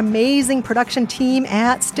to our amazing production team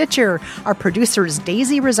at Stitcher, our producers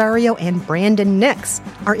Daisy Rosario and Brandon Nix,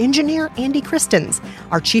 our engineer Andy Christens,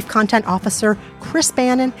 our chief content officer Chris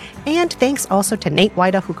Bannon, and thanks also to Nate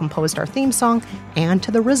Wida, who composed our theme song, and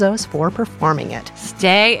to the Rizzos for performing it.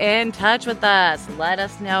 Stay in touch with us. Let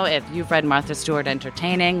us know if you've read Martha Stewart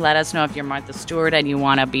Entertaining. Let us know if you're Martha Stewart and you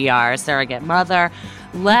want to be our surrogate mother.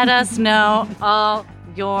 Let us know all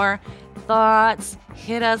your thoughts.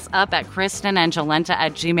 Hit us up at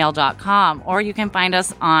kristenandjolenta@gmail.com, or you can find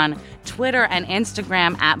us on Twitter and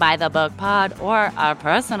Instagram at ByTheBookPod, or our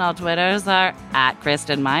personal Twitters are at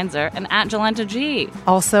Kristen Meinzer and at Jolenta G.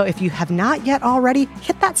 Also, if you have not yet already,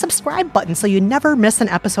 hit that subscribe button so you never miss an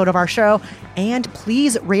episode of our show. And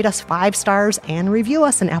please rate us 5 stars and review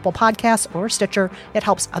us in Apple Podcasts or Stitcher. It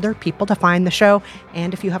helps other people to find the show.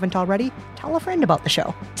 And if you haven't already, tell a friend about the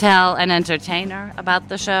show. Tell an entertainer about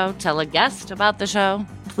the show. Tell a guest about the show.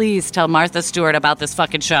 Please tell Martha Stewart about this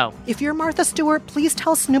fucking show. If you're Martha Stewart, please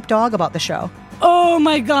tell Snoop Dogg about the show. Oh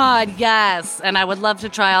my God, yes. And I would love to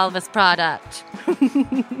try all of his product.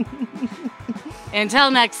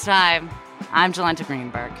 Until next time, I'm Jolenta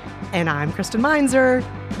Greenberg. And I'm Kristen Meinzer.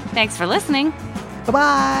 Thanks for listening.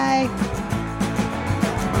 Bye-bye.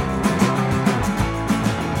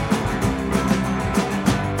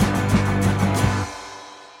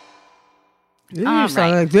 You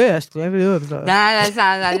sound like this.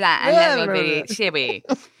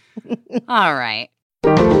 All right.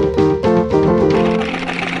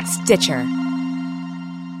 Stitcher.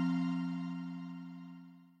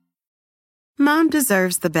 Mom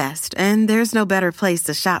deserves the best, and there's no better place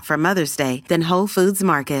to shop for Mother's Day than Whole Foods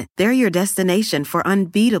Market. They're your destination for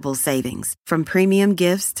unbeatable savings, from premium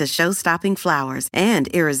gifts to show-stopping flowers and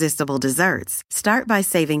irresistible desserts. Start by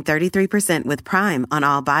saving 33% with Prime on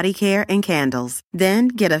all body care and candles. Then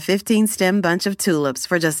get a 15-stem bunch of tulips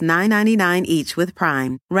for just $9.99 each with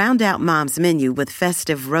Prime. Round out Mom's menu with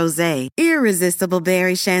festive rosé, irresistible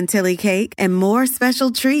berry chantilly cake, and more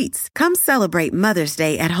special treats. Come celebrate Mother's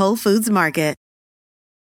Day at Whole Foods Market.